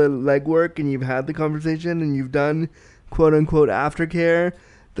all the legwork and you've had the conversation and you've done quote unquote aftercare,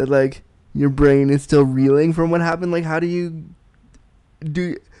 that like your brain is still reeling from what happened? Like, how do you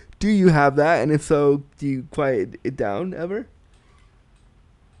have that? And if so, do you quiet it down ever?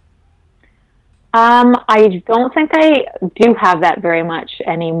 I don't think I do have that very much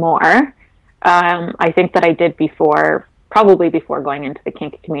anymore. I think that I did probably before going into the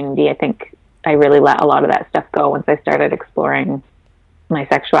kink community. I think I really let a lot of that stuff go once I started exploring my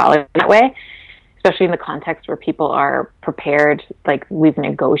sexuality that way, especially in the context where people are prepared, like we've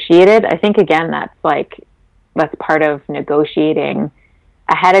negotiated. I think, again, that's part of negotiating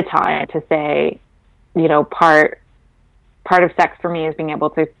ahead of time to say, part of sex for me is being able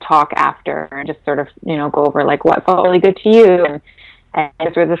to talk after and just sort of, go over like what felt really good to you and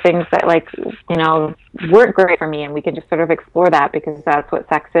those were the things that weren't great for me, and we can just sort of explore that because that's what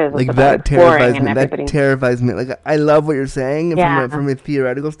sex is. Like that terrifies me. That terrifies me. Like I love what you're saying from a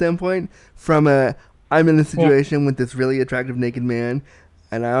theoretical standpoint. I'm in a situation with this really attractive naked man,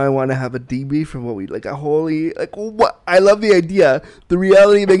 and now I want to have a debrief for what what? I love the idea. The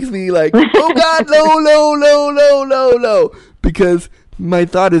reality makes me like, oh God, no. Because my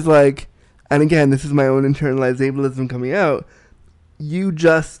thought is like, and again, this is my own internalized ableism coming out. You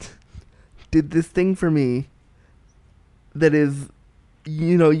just did this thing for me that is,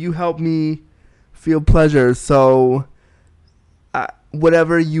 you help me feel pleasure. So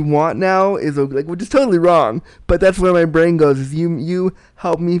whatever you want now is which is totally wrong, but that's where my brain goes, is you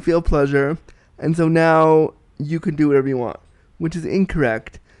help me feel pleasure, and so now you can do whatever you want, which is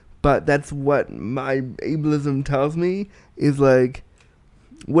incorrect, but that's what my ableism tells me, is like,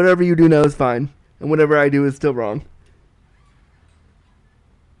 whatever you do now is fine, and whatever I do is still wrong.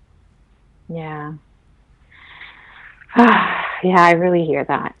 Yeah. Yeah, I really hear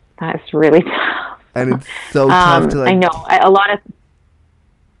that. That's really tough. And it's so tough to I know.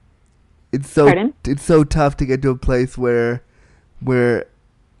 It's so tough to get to a place where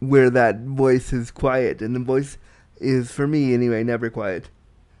that voice is quiet, and the voice is, for me anyway, never quiet.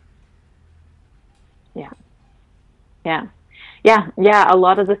 Yeah. A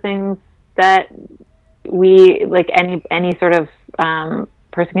lot of the things that we, like any sort of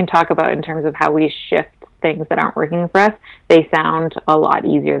person can talk about in terms of how we shift things that aren't working for us, they sound a lot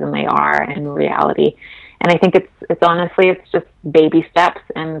easier than they are in reality. And I think it's honestly, it's just baby steps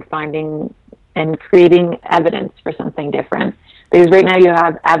and finding and creating evidence for something different. Because right now you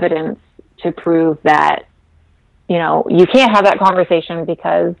have evidence to prove that, you can't have that conversation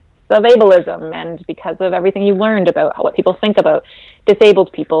because of ableism and because of everything you've learned about what people think about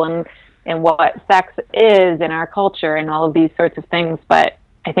disabled people and what sex is in our culture and all of these sorts of things. But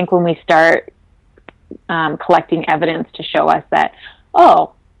I think when we start collecting evidence to show us that,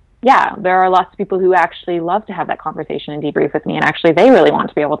 oh, yeah, there are lots of people who actually love to have that conversation and debrief with me, and actually they really want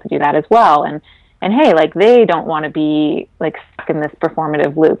to be able to do that as well. And hey, like, they don't want to be like stuck in this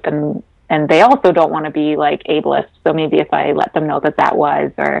performative loop, and they also don't want to be like ableist. So maybe if I let them know that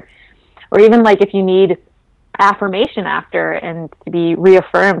was, or even like if you need affirmation after, and to be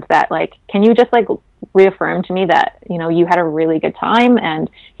reaffirmed that, like, can you just like reaffirm to me that, you know, you had a really good time, and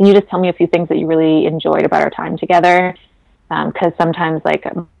can you just tell me a few things that you really enjoyed about our time together? Because sometimes, like,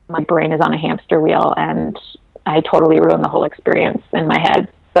 my brain is on a hamster wheel and I totally ruin the whole experience in my head.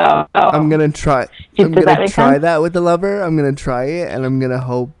 So I'm gonna try. I'm does that gonna make try sense? that with the lover. I'm gonna try it, and I'm gonna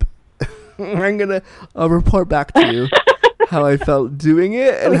hope. I'll report back to you how I felt doing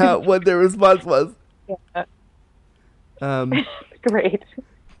it and what their response was. Yeah. Um, Great.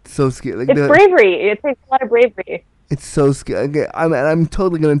 so scary. Like It's bravery. It takes a lot of bravery. it's so scary. Okay, I'm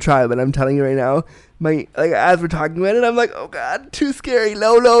totally gonna try, but I'm telling you right now, as we're talking about it, I'm like, oh god, too scary.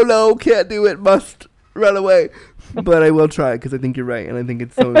 No, can't do it. Must run away. But I will try, because I think you're right, and I think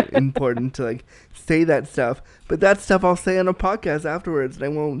it's so important to like say that stuff. But that stuff I'll say on a podcast afterwards, and I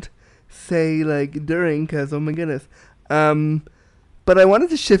won't say like during, because oh my goodness. But I wanted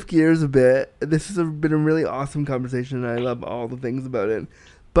to shift gears a bit. This has been a really awesome conversation, and I love all the things about it.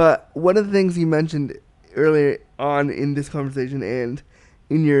 But one of the things you mentioned earlier on in this conversation, and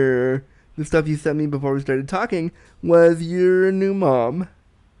in the stuff you sent me before we started talking, was you're a new mom.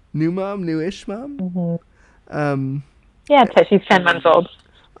 Newish mom? Mm-hmm. Yeah, she's 10 months old.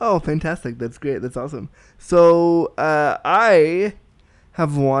 Oh, fantastic. That's great. That's awesome. So, I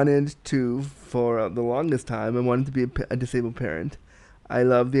have wanted to, for the longest time, I wanted to be a disabled parent. I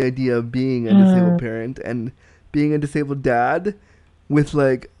love the idea of being a disabled parent and being a disabled dad with,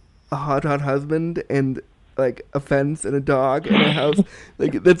 like, a hot husband and, like, a fence and a dog and a house.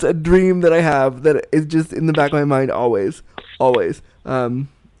 Like, that's a dream that I have that is just in the back of my mind always. Always.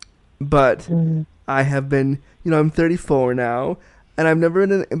 But I have been, I'm 34 now, and I've never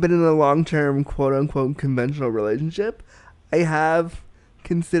been in a long-term, quote-unquote, conventional relationship. I have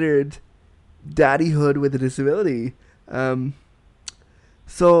considered daddyhood with a disability.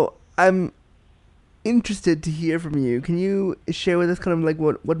 So I'm interested to hear from you. Can you share with us kind of like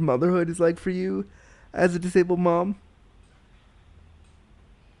what motherhood is like for you as a disabled mom?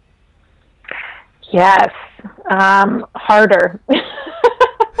 Yes. Harder.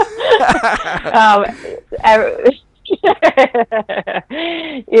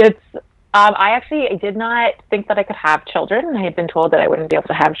 I did not think that I could have children. I had been told that I wouldn't be able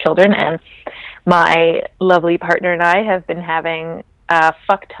to have children, and my lovely partner and I have been having a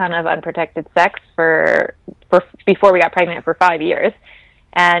fuck ton of unprotected sex for before we got pregnant for 5 years,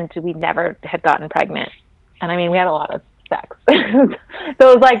 and we never had gotten pregnant. And I mean, we had a lot of sex. So it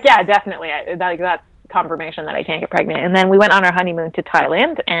was like, yeah, definitely. That's confirmation that I can't get pregnant. And then we went on our honeymoon to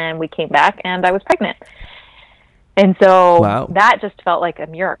Thailand, and we came back, and I was pregnant. And so that just felt like a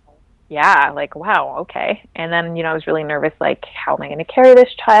miracle. Yeah, like, wow, okay. And then, I was really nervous, like, how am I going to carry this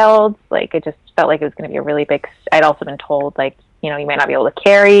child? Like, it just felt like it was going to be a really big... I'd also been told, like, you might not be able to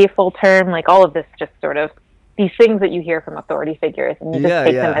carry full term. Like, all of this just sort of... These things that you hear from authority figures, and you just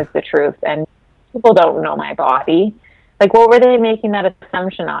take them as the truth. And people don't know my body. Like, what were they making that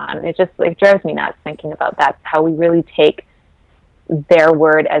assumption on? It just, like, drives me nuts thinking about that, how we really take their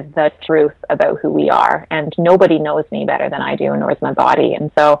word as the truth about who we are. And nobody knows me better than I do, nor is my body.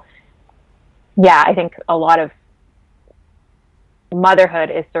 And so, yeah, I think a lot of motherhood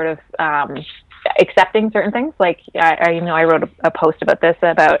is sort of accepting certain things. Like, I wrote a post about this,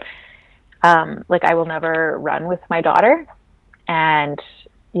 about, like, I will never run with my daughter. And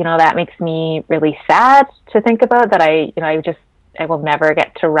that makes me really sad to think about, that I will never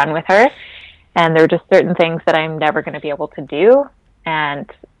get to run with her. And there are just certain things that I'm never going to be able to do.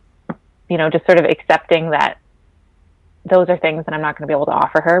 And, just sort of accepting that those are things that I'm not going to be able to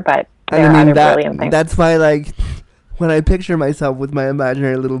offer her, but there are other brilliant things. That's why, like, when I picture myself with my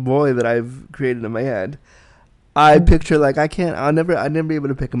imaginary little boy that I've created in my head, I picture, like, I'd never be able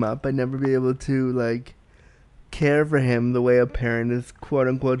to pick him up. I'd never be able to, like, care for him the way a parent is quote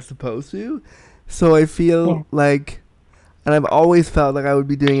unquote supposed to. So I feel like, and I've always felt like I would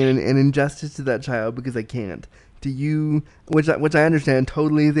be doing an injustice to that child because I can't. Do you, which I understand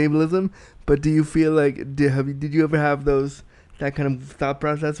totally is ableism, but do you feel like, did you ever have that kind of thought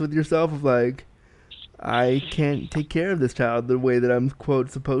process with yourself of like, I can't take care of this child the way that I'm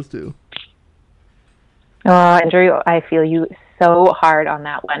quote supposed to? Andrew, I feel you so hard on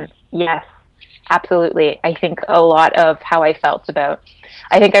that one. Yes. Absolutely. I think a lot of how I felt I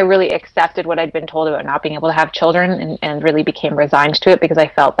think I really accepted what I'd been told about not being able to have children, and really became resigned to it, because I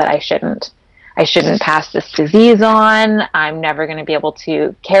felt that I shouldn't pass this disease on. I'm never going to be able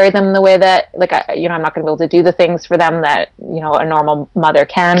to carry them the way that, like, I'm not going to be able to do the things for them that, a normal mother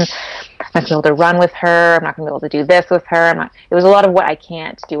can. I'm not going to be able to run with her. I'm not going to be able to do this with her. It was a lot of what I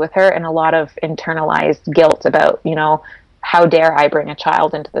can't do with her, and a lot of internalized guilt about, how dare I bring a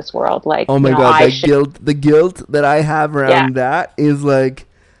child into this world? Like, Oh my God, the guilt that I have around that is like,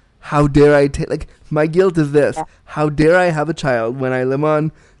 how dare I take, like, my guilt is this. Yeah. How dare I have a child when I live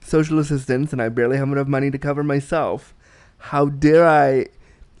on social assistance and I barely have enough money to cover myself? How dare I,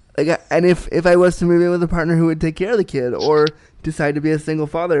 like, and if I was to move in with a partner who would take care of the kid, or decide to be a single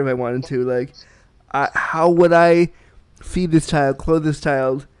father if I wanted to, like, how would I feed this child, clothe this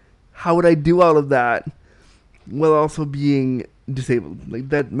child? How would I do all of that while also being disabled? Like,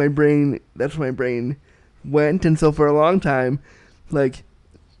 that's where my brain went. And so for a long time, like,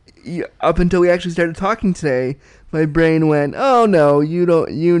 up until we actually started talking today, my brain went, oh no,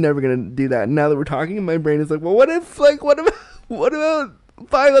 you're never gonna do that. And now that we're talking, my brain is like, well, what about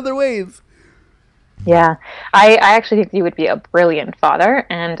 5 other ways? Yeah, I actually think you would be a brilliant father,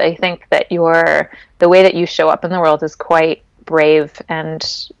 and I think that the way that you show up in the world is quite brave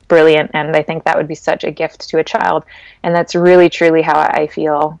and brilliant, and I think that would be such a gift to a child, and that's really truly how I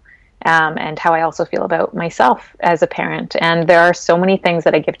feel, and how I also feel about myself as a parent. And there are so many things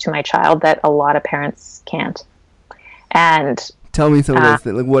that I give to my child that a lot of parents can't. And tell me some of those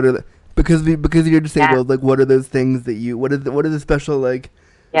things. Like, what are because you're disabled? Yeah. Like, what are those things that you? What are the special, like,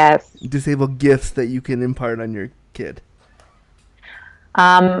 yes, disabled gifts that you can impart on your kid?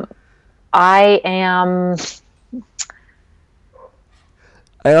 I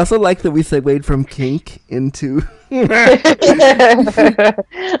also like that we segued from kink into. Yeah.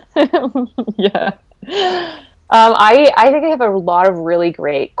 I think I have a lot of really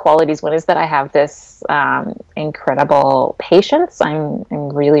great qualities. One is that I have this incredible patience. I'm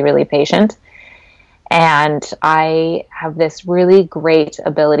really, really patient. And I have this really great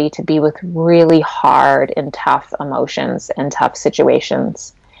ability to be with really hard and tough emotions and tough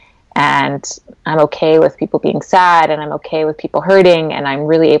situations. And I'm okay with people being sad, and I'm okay with people hurting, and I'm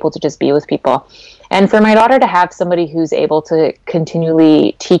really able to just be with people. And for my daughter to have somebody who's able to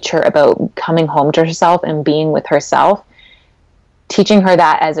continually teach her about coming home to herself and being with herself, teaching her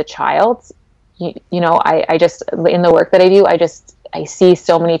that as a child, you know, I just, in the work that I do, I see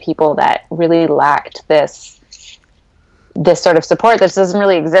so many people that really lacked this sort of support that doesn't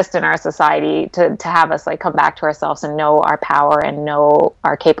really exist in our society to have us, like, come back to ourselves and know our power and know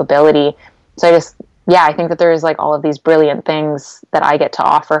our capability. So I think that there's, like, all of these brilliant things that I get to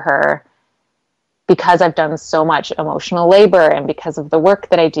offer her because I've done so much emotional labor, and because of the work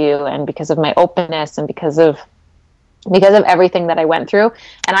that I do, and because of my openness, and because of everything that I went through.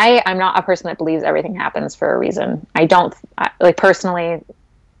 And I'm not a person that believes everything happens for a reason. Personally,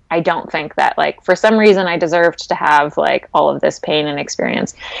 I don't think that, like, for some reason I deserved to have, like, all of this pain and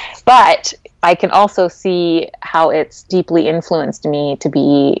experience. But I can also see how it's deeply influenced me to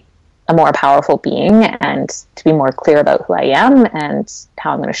be a more powerful being, and to be more clear about who I am and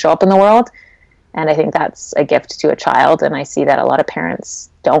how I'm going to show up in the world. And I think that's a gift to a child. And I see that a lot of parents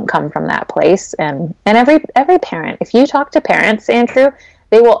don't come from that place. And every parent, if you talk to parents, Andrew,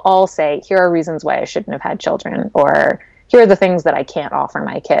 they will all say, here are reasons why I shouldn't have had children, or here are the things that I can't offer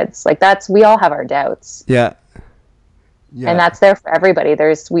my kids. Like, we all have our doubts. Yeah. And that's there for everybody.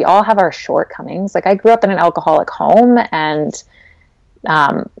 We all have our shortcomings. Like, I grew up in an alcoholic home, and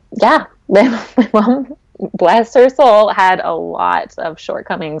my mom, bless her soul, had a lot of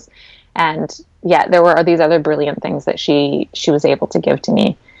shortcomings. And there were these other brilliant things that she was able to give to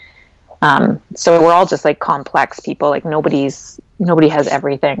me. So we're all just, like, complex people. Like, nobody has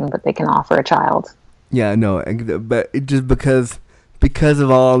everything that they can offer a child. Yeah, no, but it just because of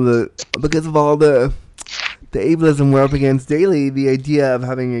all the ableism we're up against daily, the idea of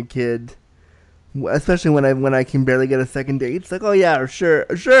having a kid, especially when I can barely get a second date, it's like, oh yeah, sure,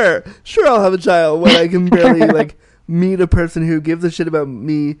 I'll have a child when I can barely like meet a person who gives a shit about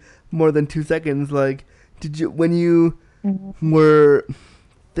me more than 2 seconds. Like, when you were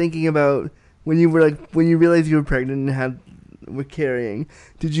thinking about when you realized you were pregnant and were carrying,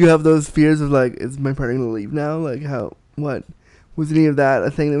 did you have those fears of, like, is my partner gonna leave now? Like, what was any of that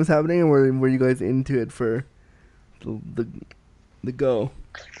a thing that was happening, or were you guys into it for the go?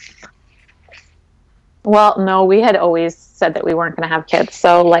 Well, no, we had always said that we weren't going to have kids.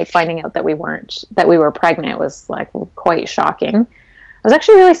 So, like, finding out that we were pregnant was, like, quite shocking. I was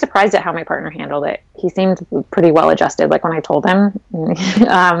actually really surprised at how my partner handled it. He seemed pretty well adjusted, like, when I told him.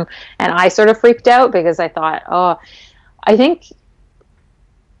 And I sort of freaked out because I thought, I think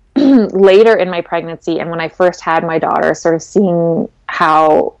later in my pregnancy, and when I first had my daughter, sort of seeing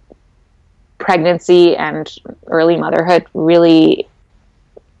how pregnancy and early motherhood really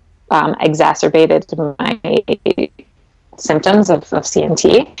exacerbated my symptoms of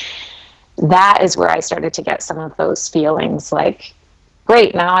CNT, that is where I started to get some of those feelings, like,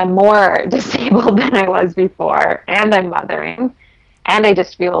 great, now I'm more disabled than I was before, and I'm mothering. And I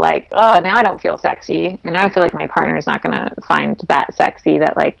just feel like, oh, now I don't feel sexy. And now I feel like my partner is not going to find that sexy,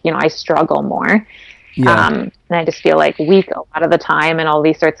 that like, I struggle more. Yeah. And I just feel like weak a lot of the time and all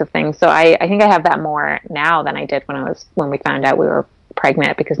these sorts of things. So I think I have that more now than I did when we found out we were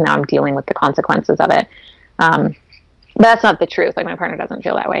pregnant, because now I'm dealing with the consequences of it. But that's not the truth. Like, my partner doesn't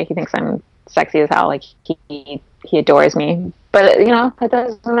feel that way. He thinks I'm sexy as hell. Like, he adores me. But, it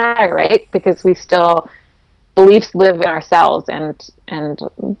doesn't matter, right? Because we still... beliefs live in ourselves, and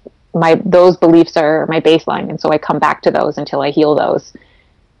those beliefs are my baseline, and so I come back to those until I heal those,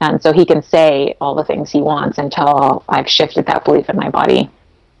 and so he can say all the things he wants until I've shifted that belief in my body.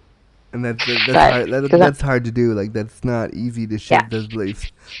 And that's hard. That's hard to do. Like, that's not easy to shift those beliefs.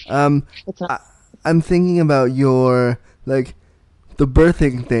 It's not. I'm thinking about your the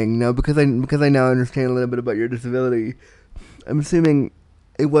birthing thing now, because I now understand a little bit about your disability. I'm assuming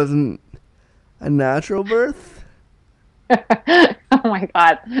it wasn't a natural birth? Oh my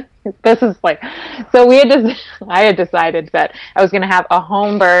God. This is like, so I had decided that I was going to have a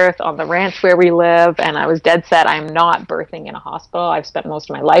home birth on the ranch where we live, and I was dead set I'm not birthing in a hospital. I've spent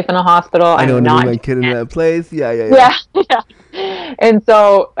most of my life in a hospital. I don't want to be my kid in that place. Yeah. And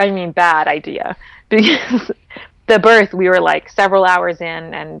so, I mean, bad idea. Because the birth, we were like several hours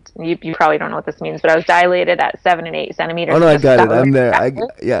in, and you probably don't know what this means, but I was dilated at 7 and 8 centimeters. Oh no, I got it. I'm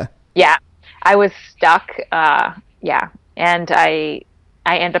there. Yeah. I was stuck, and I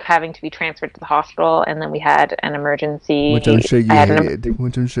ended up having to be transferred to the hospital, and then we had an emergency. Which I'm sure you hated,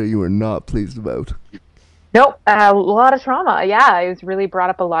 which I'm sure you were not pleased about. Nope, a lot of trauma. Yeah, it was really brought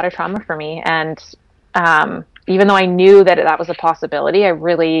up a lot of trauma for me, and even though I knew that was a possibility, I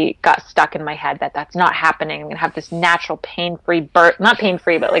really got stuck in my head that that's not happening. I'm going to have this natural pain-free birth, not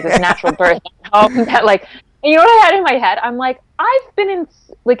pain-free, but like this natural birth at home that like... You know what I had in my head? I'm like, I've been in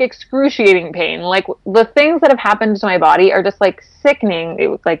like excruciating pain. Like, the things that have happened to my body are just like sickening. It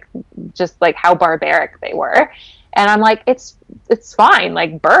was like just like how barbaric they were. And I'm like, it's fine.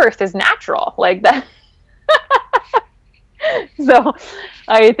 Like, birth is natural. Like that. So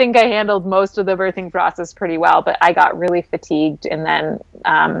I think I handled most of the birthing process pretty well, but I got really fatigued. And then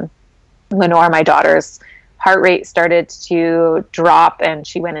Lenore, my daughter's heart rate started to drop, and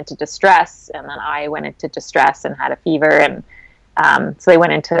she went into distress, and then I went into distress and had a fever, and so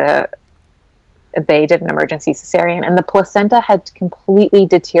they did an emergency cesarean, and the placenta had completely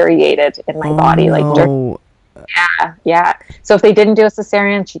deteriorated in my body. No. Yeah. So if they didn't do a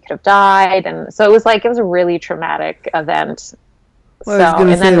cesarean, she could have died, and so it was a really traumatic event. Well, I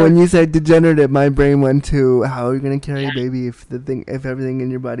was gonna say, when you said degenerative, my brain went to, how are you gonna carry a baby if everything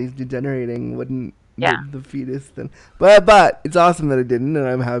in your body's degenerating? Wouldn't the fetus then? But it's awesome that it didn't, and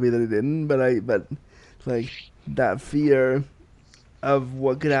I'm happy that it didn't. But like, that fear of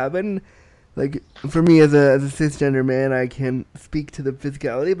what could happen, like, for me as a cisgender man, I can speak to the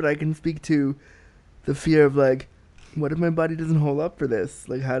physicality, but I can speak to the fear of, like, what if my body doesn't hold up for this?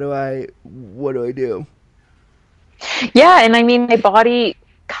 Like, what do I do? Yeah, and I mean, my body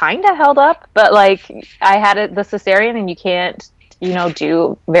kind of held up, but like, I had the cesarean, and you can't,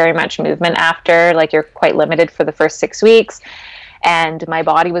 do very much movement after. Like, you're quite limited for the first 6 weeks. And my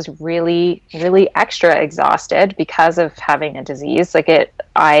body was really, really extra exhausted because of having a disease. Like,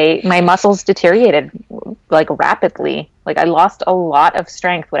 my muscles deteriorated like rapidly. Like, I lost a lot of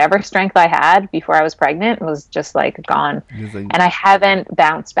strength. Whatever strength I had before I was pregnant was just like gone. And I haven't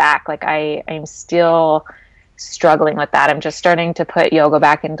bounced back. Like, I'm still struggling with that. I'm just starting to put yoga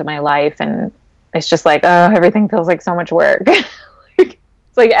back into my life, and it's just like, oh, everything feels like so much work.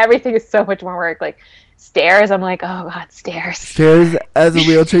 It's like everything is so much more work. Like, stairs, I'm like, oh God, stairs. Stairs, as a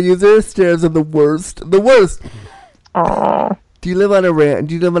wheelchair user, stairs are the worst. Oh. Do you live on a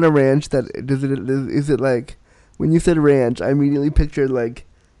ranch? Is it like, when you said ranch, I immediately pictured like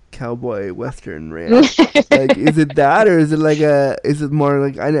cowboy western ranch. Like, is it that, or is it more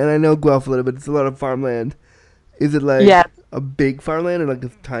like, and I know Guelph a little bit, it's a lot of farmland. Is it like a big farmland or like a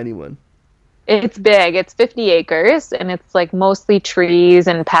tiny one? It's big. It's 50 acres, and it's like mostly trees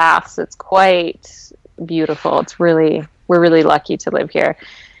and paths. It's quite beautiful. We're really lucky to live here.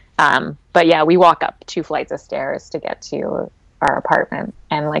 But yeah, we walk up 2 flights of stairs to get to our apartment.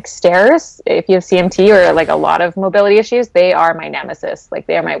 And like, stairs, if you have CMT or like a lot of mobility issues, they are my nemesis. Like,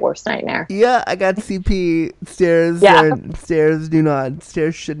 they are my worst nightmare. Yeah, I got CP.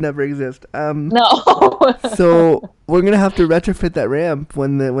 Stairs should never exist. No. So we're gonna have to retrofit that ramp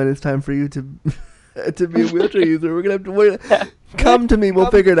when it's time for you to be a wheelchair user. We're gonna have to come to me. We'll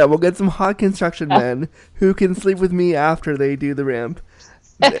figure it out. We'll get some hot construction men who can sleep with me after they do the ramp.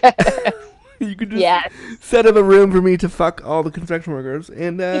 You could just Yes. set up a room for me to fuck all the construction workers,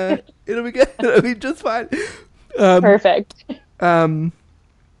 and it'll be good. It'll be just fine. Perfect. Um.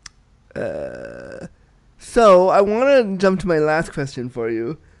 So I want to jump to my last question for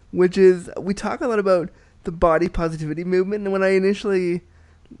you, which is we talk a lot about the body positivity movement, and when I initially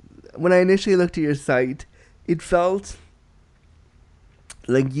looked at your site, it felt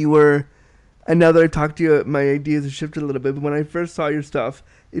like you were. And now that I've talked to you, my ideas have shifted a little bit. But when I first saw your stuff,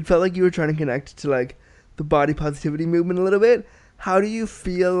 it felt like you were trying to connect to like the body positivity movement a little bit. How do you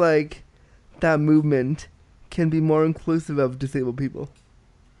feel like that movement can be more inclusive of disabled people?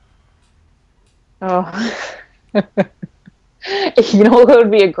 Oh. You know what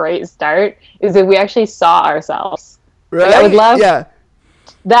would be a great start is if we actually saw ourselves. Right? Like, I would love Yeah.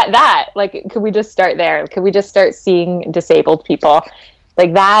 that. Like, could we just start there? Could we just start seeing disabled people?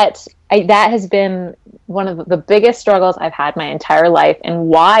 Like that has been one of the biggest struggles I've had my entire life, and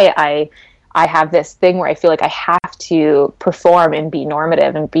why I have this thing where I feel like I have to perform and be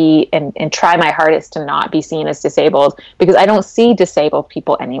normative and be and try my hardest to not be seen as disabled, because I don't see disabled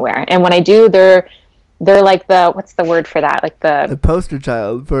people anywhere. And when I do, they're like what's the word for that? Like the poster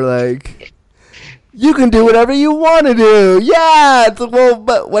child for like, you can do whatever you want to do. Yeah. It's like, well,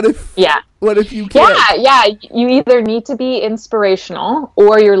 but what if? Yeah. What if you can't? Yeah. You either need to be inspirational,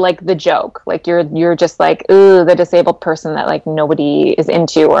 or you're like the joke. Like you're just like, ooh, the disabled person that like nobody is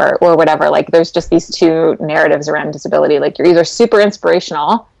into, or whatever. Like there's just these two narratives around disability. Like you're either super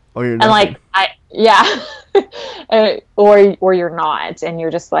inspirational, Or you're and like or you're not, and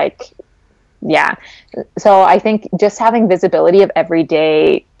you're just like, yeah. So I think just having visibility of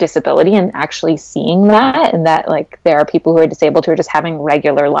everyday disability and actually seeing that, and that like there are people who are disabled who are just having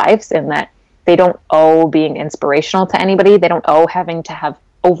regular lives, and that they don't owe being inspirational to anybody. They don't owe having to have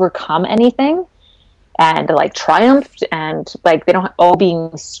overcome anything and like triumphed, and like they don't owe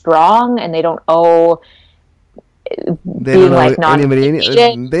being strong, and they don't owe They being don't like owe anybody.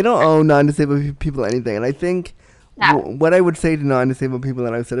 They don't owe non-disabled people anything. And I think what I would say to non-disabled people,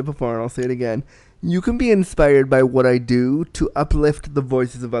 and I've said it before and I'll say it again, you can be inspired by what I do to uplift the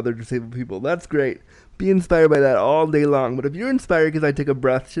voices of other disabled people. That's great. Be inspired by that all day long. But if you're inspired because I took a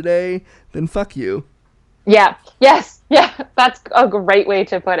breath today, then fuck you. Yeah. Yes. Yeah. That's a great way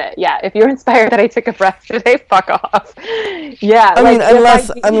to put it. Yeah. If you're inspired that I took a breath today, fuck off. Yeah. I mean,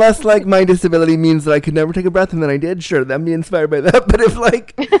 unless like my disability means that I could never take a breath and then I did, sure, then be inspired by that. But if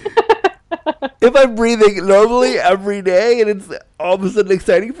like if I'm breathing normally every day and it's all of a sudden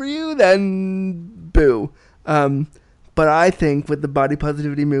exciting for you, then boo. But I think with the body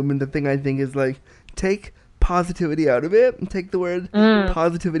positivity movement, the thing I think is like, take positivity out of it and take the word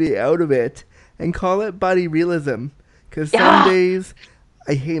positivity out of it and call it body realism. Because some days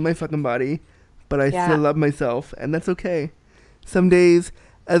I hate my fucking body, but I still love myself, and that's okay. Some days,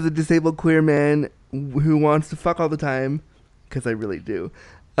 as a disabled queer man who wants to fuck all the time, because I really do,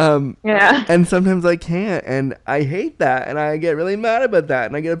 and sometimes I can't, and I hate that, and I get really mad about that,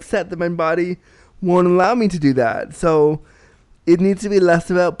 and I get upset that my body won't allow me to do that. So it needs to be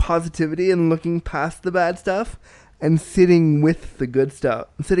less about positivity and looking past the bad stuff and sitting with the good stuff,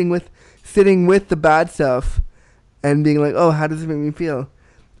 sitting with the bad stuff and being like, oh, how does it make me feel?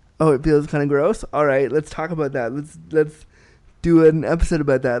 Oh, it feels kind of gross. All right, let's talk about that. Let's do an episode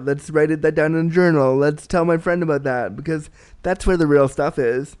about that. Let's write that down in a journal. Let's tell my friend about that, because that's where the real stuff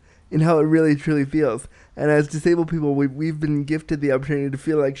is and how it really truly feels. And as disabled people, we've been gifted the opportunity to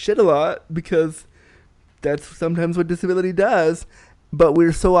feel like shit a lot, because that's sometimes what disability does. But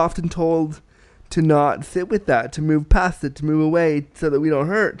we're so often told to not sit with that, to move past it, to move away so that we don't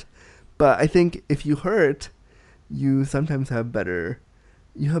hurt. But I think if you hurt, you sometimes have better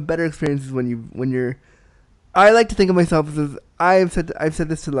experiences when you're. I like to think of myself as I've said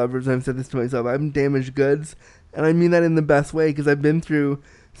this to lovers, and I've said this to myself. I'm damaged goods, and I mean that in the best way, because I've been through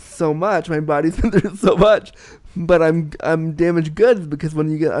so much. My body's been through so much, but I'm damaged goods, because when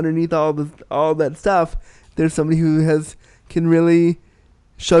you get underneath all that stuff, there's somebody who can really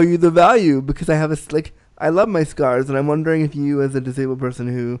show you the value. Because I love my scars, and I'm wondering if you, as a disabled person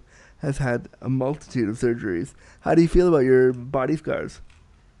who has had a multitude of surgeries, how do you feel about your body scars?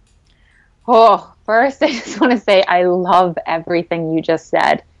 Oh, first, I just want to say I love everything you just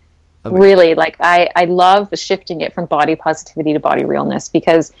said. Okay. Really, like I love shifting it from body positivity to body realness,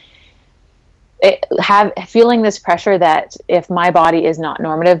 because feeling this pressure that if my body is not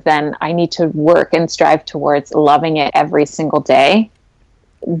normative, then I need to work and strive towards loving it every single day.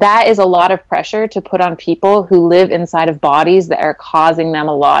 That is a lot of pressure to put on people who live inside of bodies that are causing them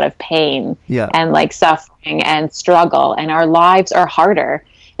a lot of pain and like suffering and struggle, and our lives are harder.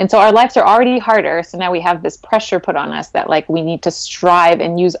 And so our lives are already harder. So now we have this pressure put on us that like we need to strive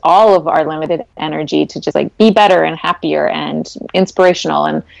and use all of our limited energy to just like be better and happier and inspirational.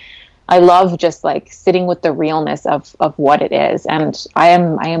 And I love just like sitting with the realness of what it is. And I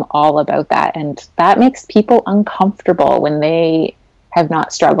am all about that. And that makes people uncomfortable when they have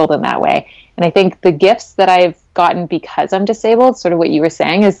not struggled in that way. And I think the gifts that I've gotten because I'm disabled, sort of what you were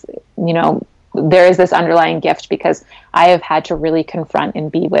saying is, you know, there is this underlying gift because I have had to really confront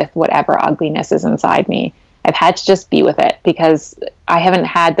and be with whatever ugliness is inside me. I've had to just be with it because I haven't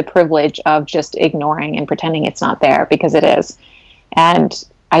had the privilege of just ignoring and pretending it's not there, because it is. And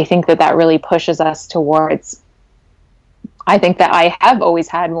I think that that really pushes us towards, I think that I have always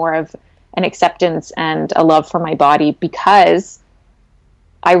had more of an acceptance and a love for my body, because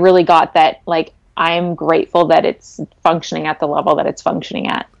I really got that, like, I'm grateful that it's functioning at the level that it's functioning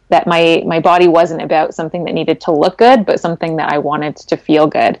at. That my body wasn't about something that needed to look good, but something that I wanted to feel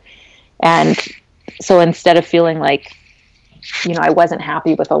good. And so instead of feeling like, you know, I wasn't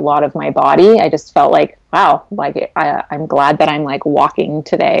happy with a lot of my body, I just felt like, wow, like I'm glad that I'm like walking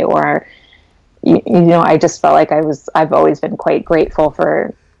today. Or, you know, I just felt like I've always been quite grateful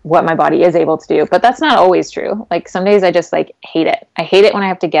for what my body is able to do. But that's not always true. Like some days I just like hate it. I hate it when I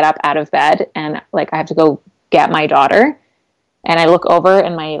have to get up out of bed and like I have to go get my daughter. And I look over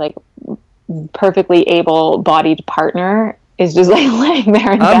and my like perfectly able-bodied partner is just like laying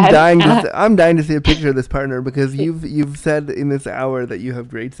there in bed. I'm dying to see a picture of this partner, because you've said in this hour that you have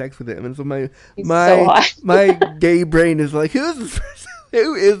great sex with him, and so my gay brain is like, who is this person?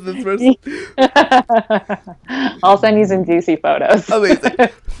 Who is this person? I'll send you some juicy photos. Amazing.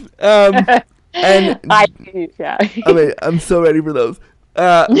 I'm so ready for those.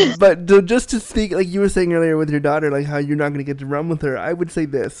 But just to speak, like you were saying earlier with your daughter, like how you're not going to get to run with her, I would say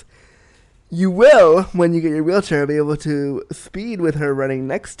this. You will, when you get your wheelchair, be able to speed with her running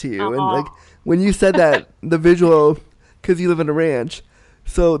next to you. And like when you said that, the visual, because you live in a ranch,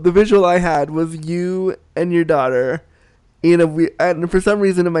 so the visual I had was you and your daughter and for some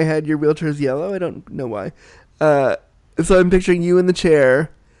reason in my head, your wheelchair is yellow. I don't know why. So I'm picturing you in the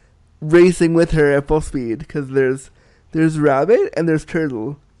chair racing with her at full speed, because there's Rabbit and there's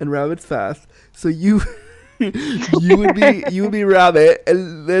Turtle, and Rabbit's fast. So you would be Rabbit,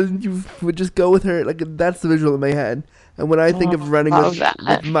 and then you would just go with her. Like that's the visual in my head. And when I think of running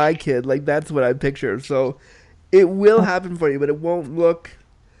with my kid, like that's what I picture. So it will happen for you, but it won't look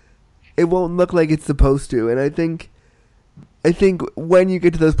like it's supposed to. And I think when you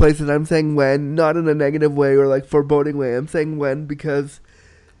get to those places, I'm saying when, not in a negative way or like foreboding way. I'm saying when, because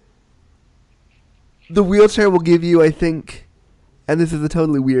the wheelchair will give you, I think, and this is a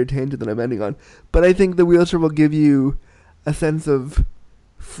totally weird tangent that I'm ending on, but I think the wheelchair will give you a sense of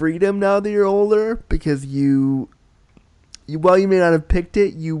freedom now that you're older, because you while you may not have picked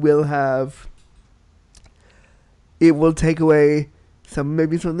it, it will take away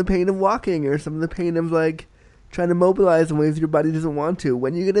maybe some of the pain of walking, or some of the pain of like trying to mobilize in ways your body doesn't want to.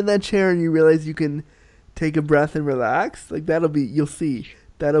 When you get in that chair and you realize you can take a breath and relax, like you'll see,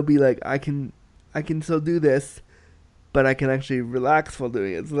 that'll be like, I can still do this, but I can actually relax while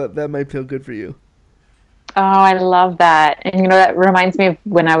doing it. So that might feel good for you. Oh, I love that. And, you know, that reminds me of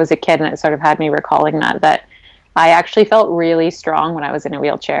when I was a kid, and it sort of had me recalling that I actually felt really strong when I was in a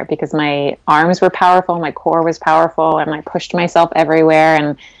wheelchair, because my arms were powerful, my core was powerful, and I pushed myself everywhere.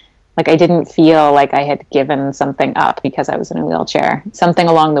 And like, I didn't feel like I had given something up because I was in a wheelchair. Something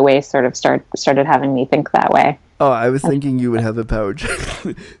along the way sort of started having me think that way. Oh, I was thinking you would have a power chair.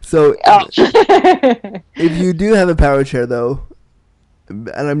 So, if you do have a power chair, though, and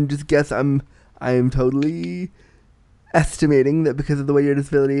I am totally estimating that because of the way your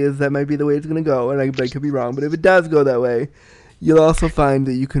disability is, that might be the way it's going to go, and I could be wrong, but if it does go that way, you'll also find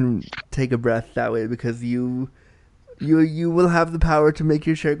that you can take a breath that way, because you will have the power to make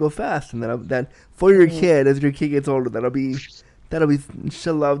your chair go fast, and then for your kid, as your kid gets older,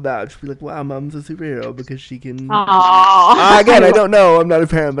 she'll love that. She'll be like, wow, mom's a superhero because she can. Again, I don't know. I'm not a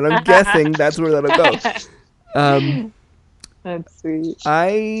parent, but I'm guessing that's where that'll go. That's sweet.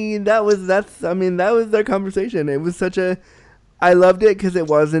 That was their conversation. It was I loved it because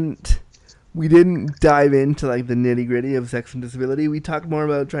we didn't dive into like the nitty gritty of sex and disability. We talked more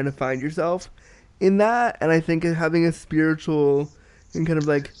about trying to find yourself in that. And I think having a spiritual and kind of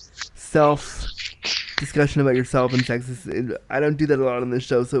like self discussion about yourself and sex I don't do that a lot on this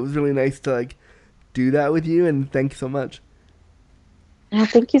show, so it was really nice to like do that with you, and thank you so much. Oh,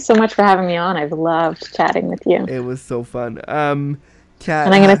 thank you so much for having me on. I've loved chatting with you. It was so fun. Kat,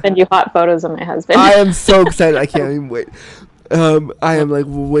 and I'm going to send you hot photos of my husband. I am so excited. I can't even wait. I am like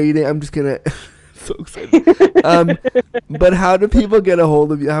waiting. I'm just going to So excited. But how do people get a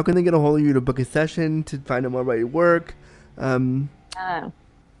hold of you? How can they get a hold of you to book a session, to find out more about your work? So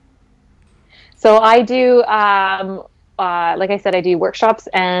I do, like I said, I do workshops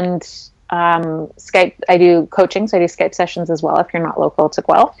and Skype. I do coaching, so I do Skype sessions as well if you're not local to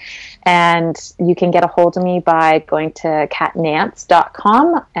Guelph. And you can get a hold of me by going to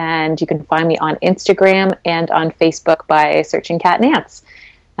katnance.com, and you can find me on Instagram and on Facebook by searching Kat Nance.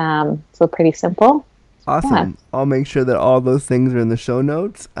 So pretty simple. Awesome. Yeah. I'll make sure that all those things are in the show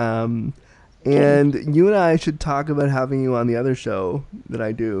notes. And you and I should talk about having you on the other show that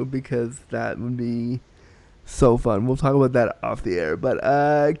I do, because that would be so fun. We'll talk about that off the air. But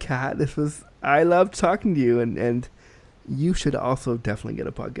Kat, I loved talking to you, and you should also definitely get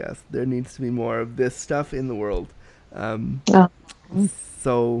a podcast. There needs to be more of this stuff in the world.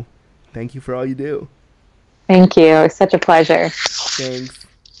 So thank you for all you do. Thank you. It's such a pleasure. Thanks.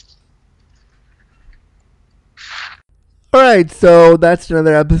 Alright, so that's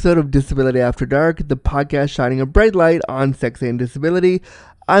another episode of Disability After Dark, the podcast shining a bright light on sex and disability.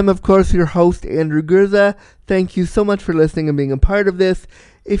 I'm, of course, your host, Andrew Gurza. Thank you so much for listening and being a part of this.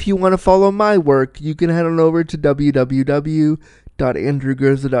 If you want to follow my work, you can head on over to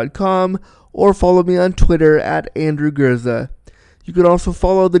www.andrewgurza.com or follow me on Twitter at Andrew Gurza. You can also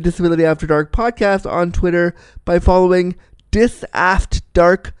follow the Disability After Dark podcast on Twitter by following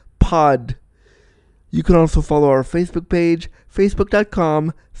DisAftDarkPod. You can also follow our Facebook page,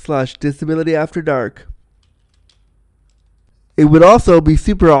 facebook.com/disabilityafterdark. It would also be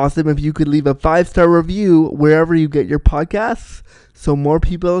super awesome if you could leave a 5-star review wherever you get your podcasts, so more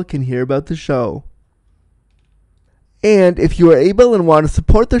people can hear about the show. And if you are able and want to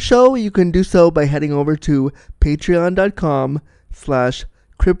support the show, you can do so by heading over to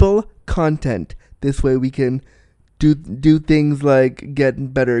patreon.com/cripplecontent. This way we can do things like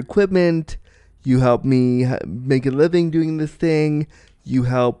get better equipment. You help me make a living doing this thing. You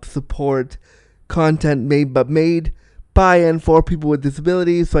help support content made by and for people with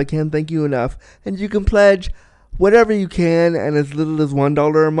disabilities, so I can't thank you enough. And you can pledge whatever you can, and as little as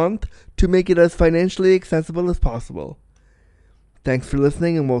 $1 a month, to make it as financially accessible as possible. Thanks for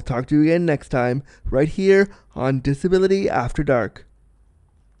listening, and we'll talk to you again next time, right here on Disability After Dark.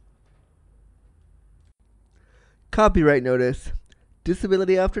 Copyright notice.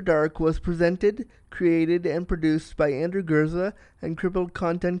 Disability After Dark was presented, created, and produced by Andrew Gurza and Crippled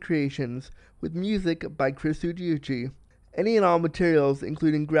Content Creations, with music by Chris Ujiuchi. Any and all materials,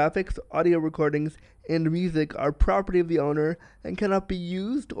 including graphics, audio recordings, and music, are property of the owner and cannot be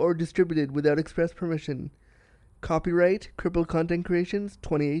used or distributed without express permission. Copyright Crippled Content Creations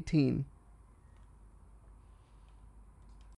 2018.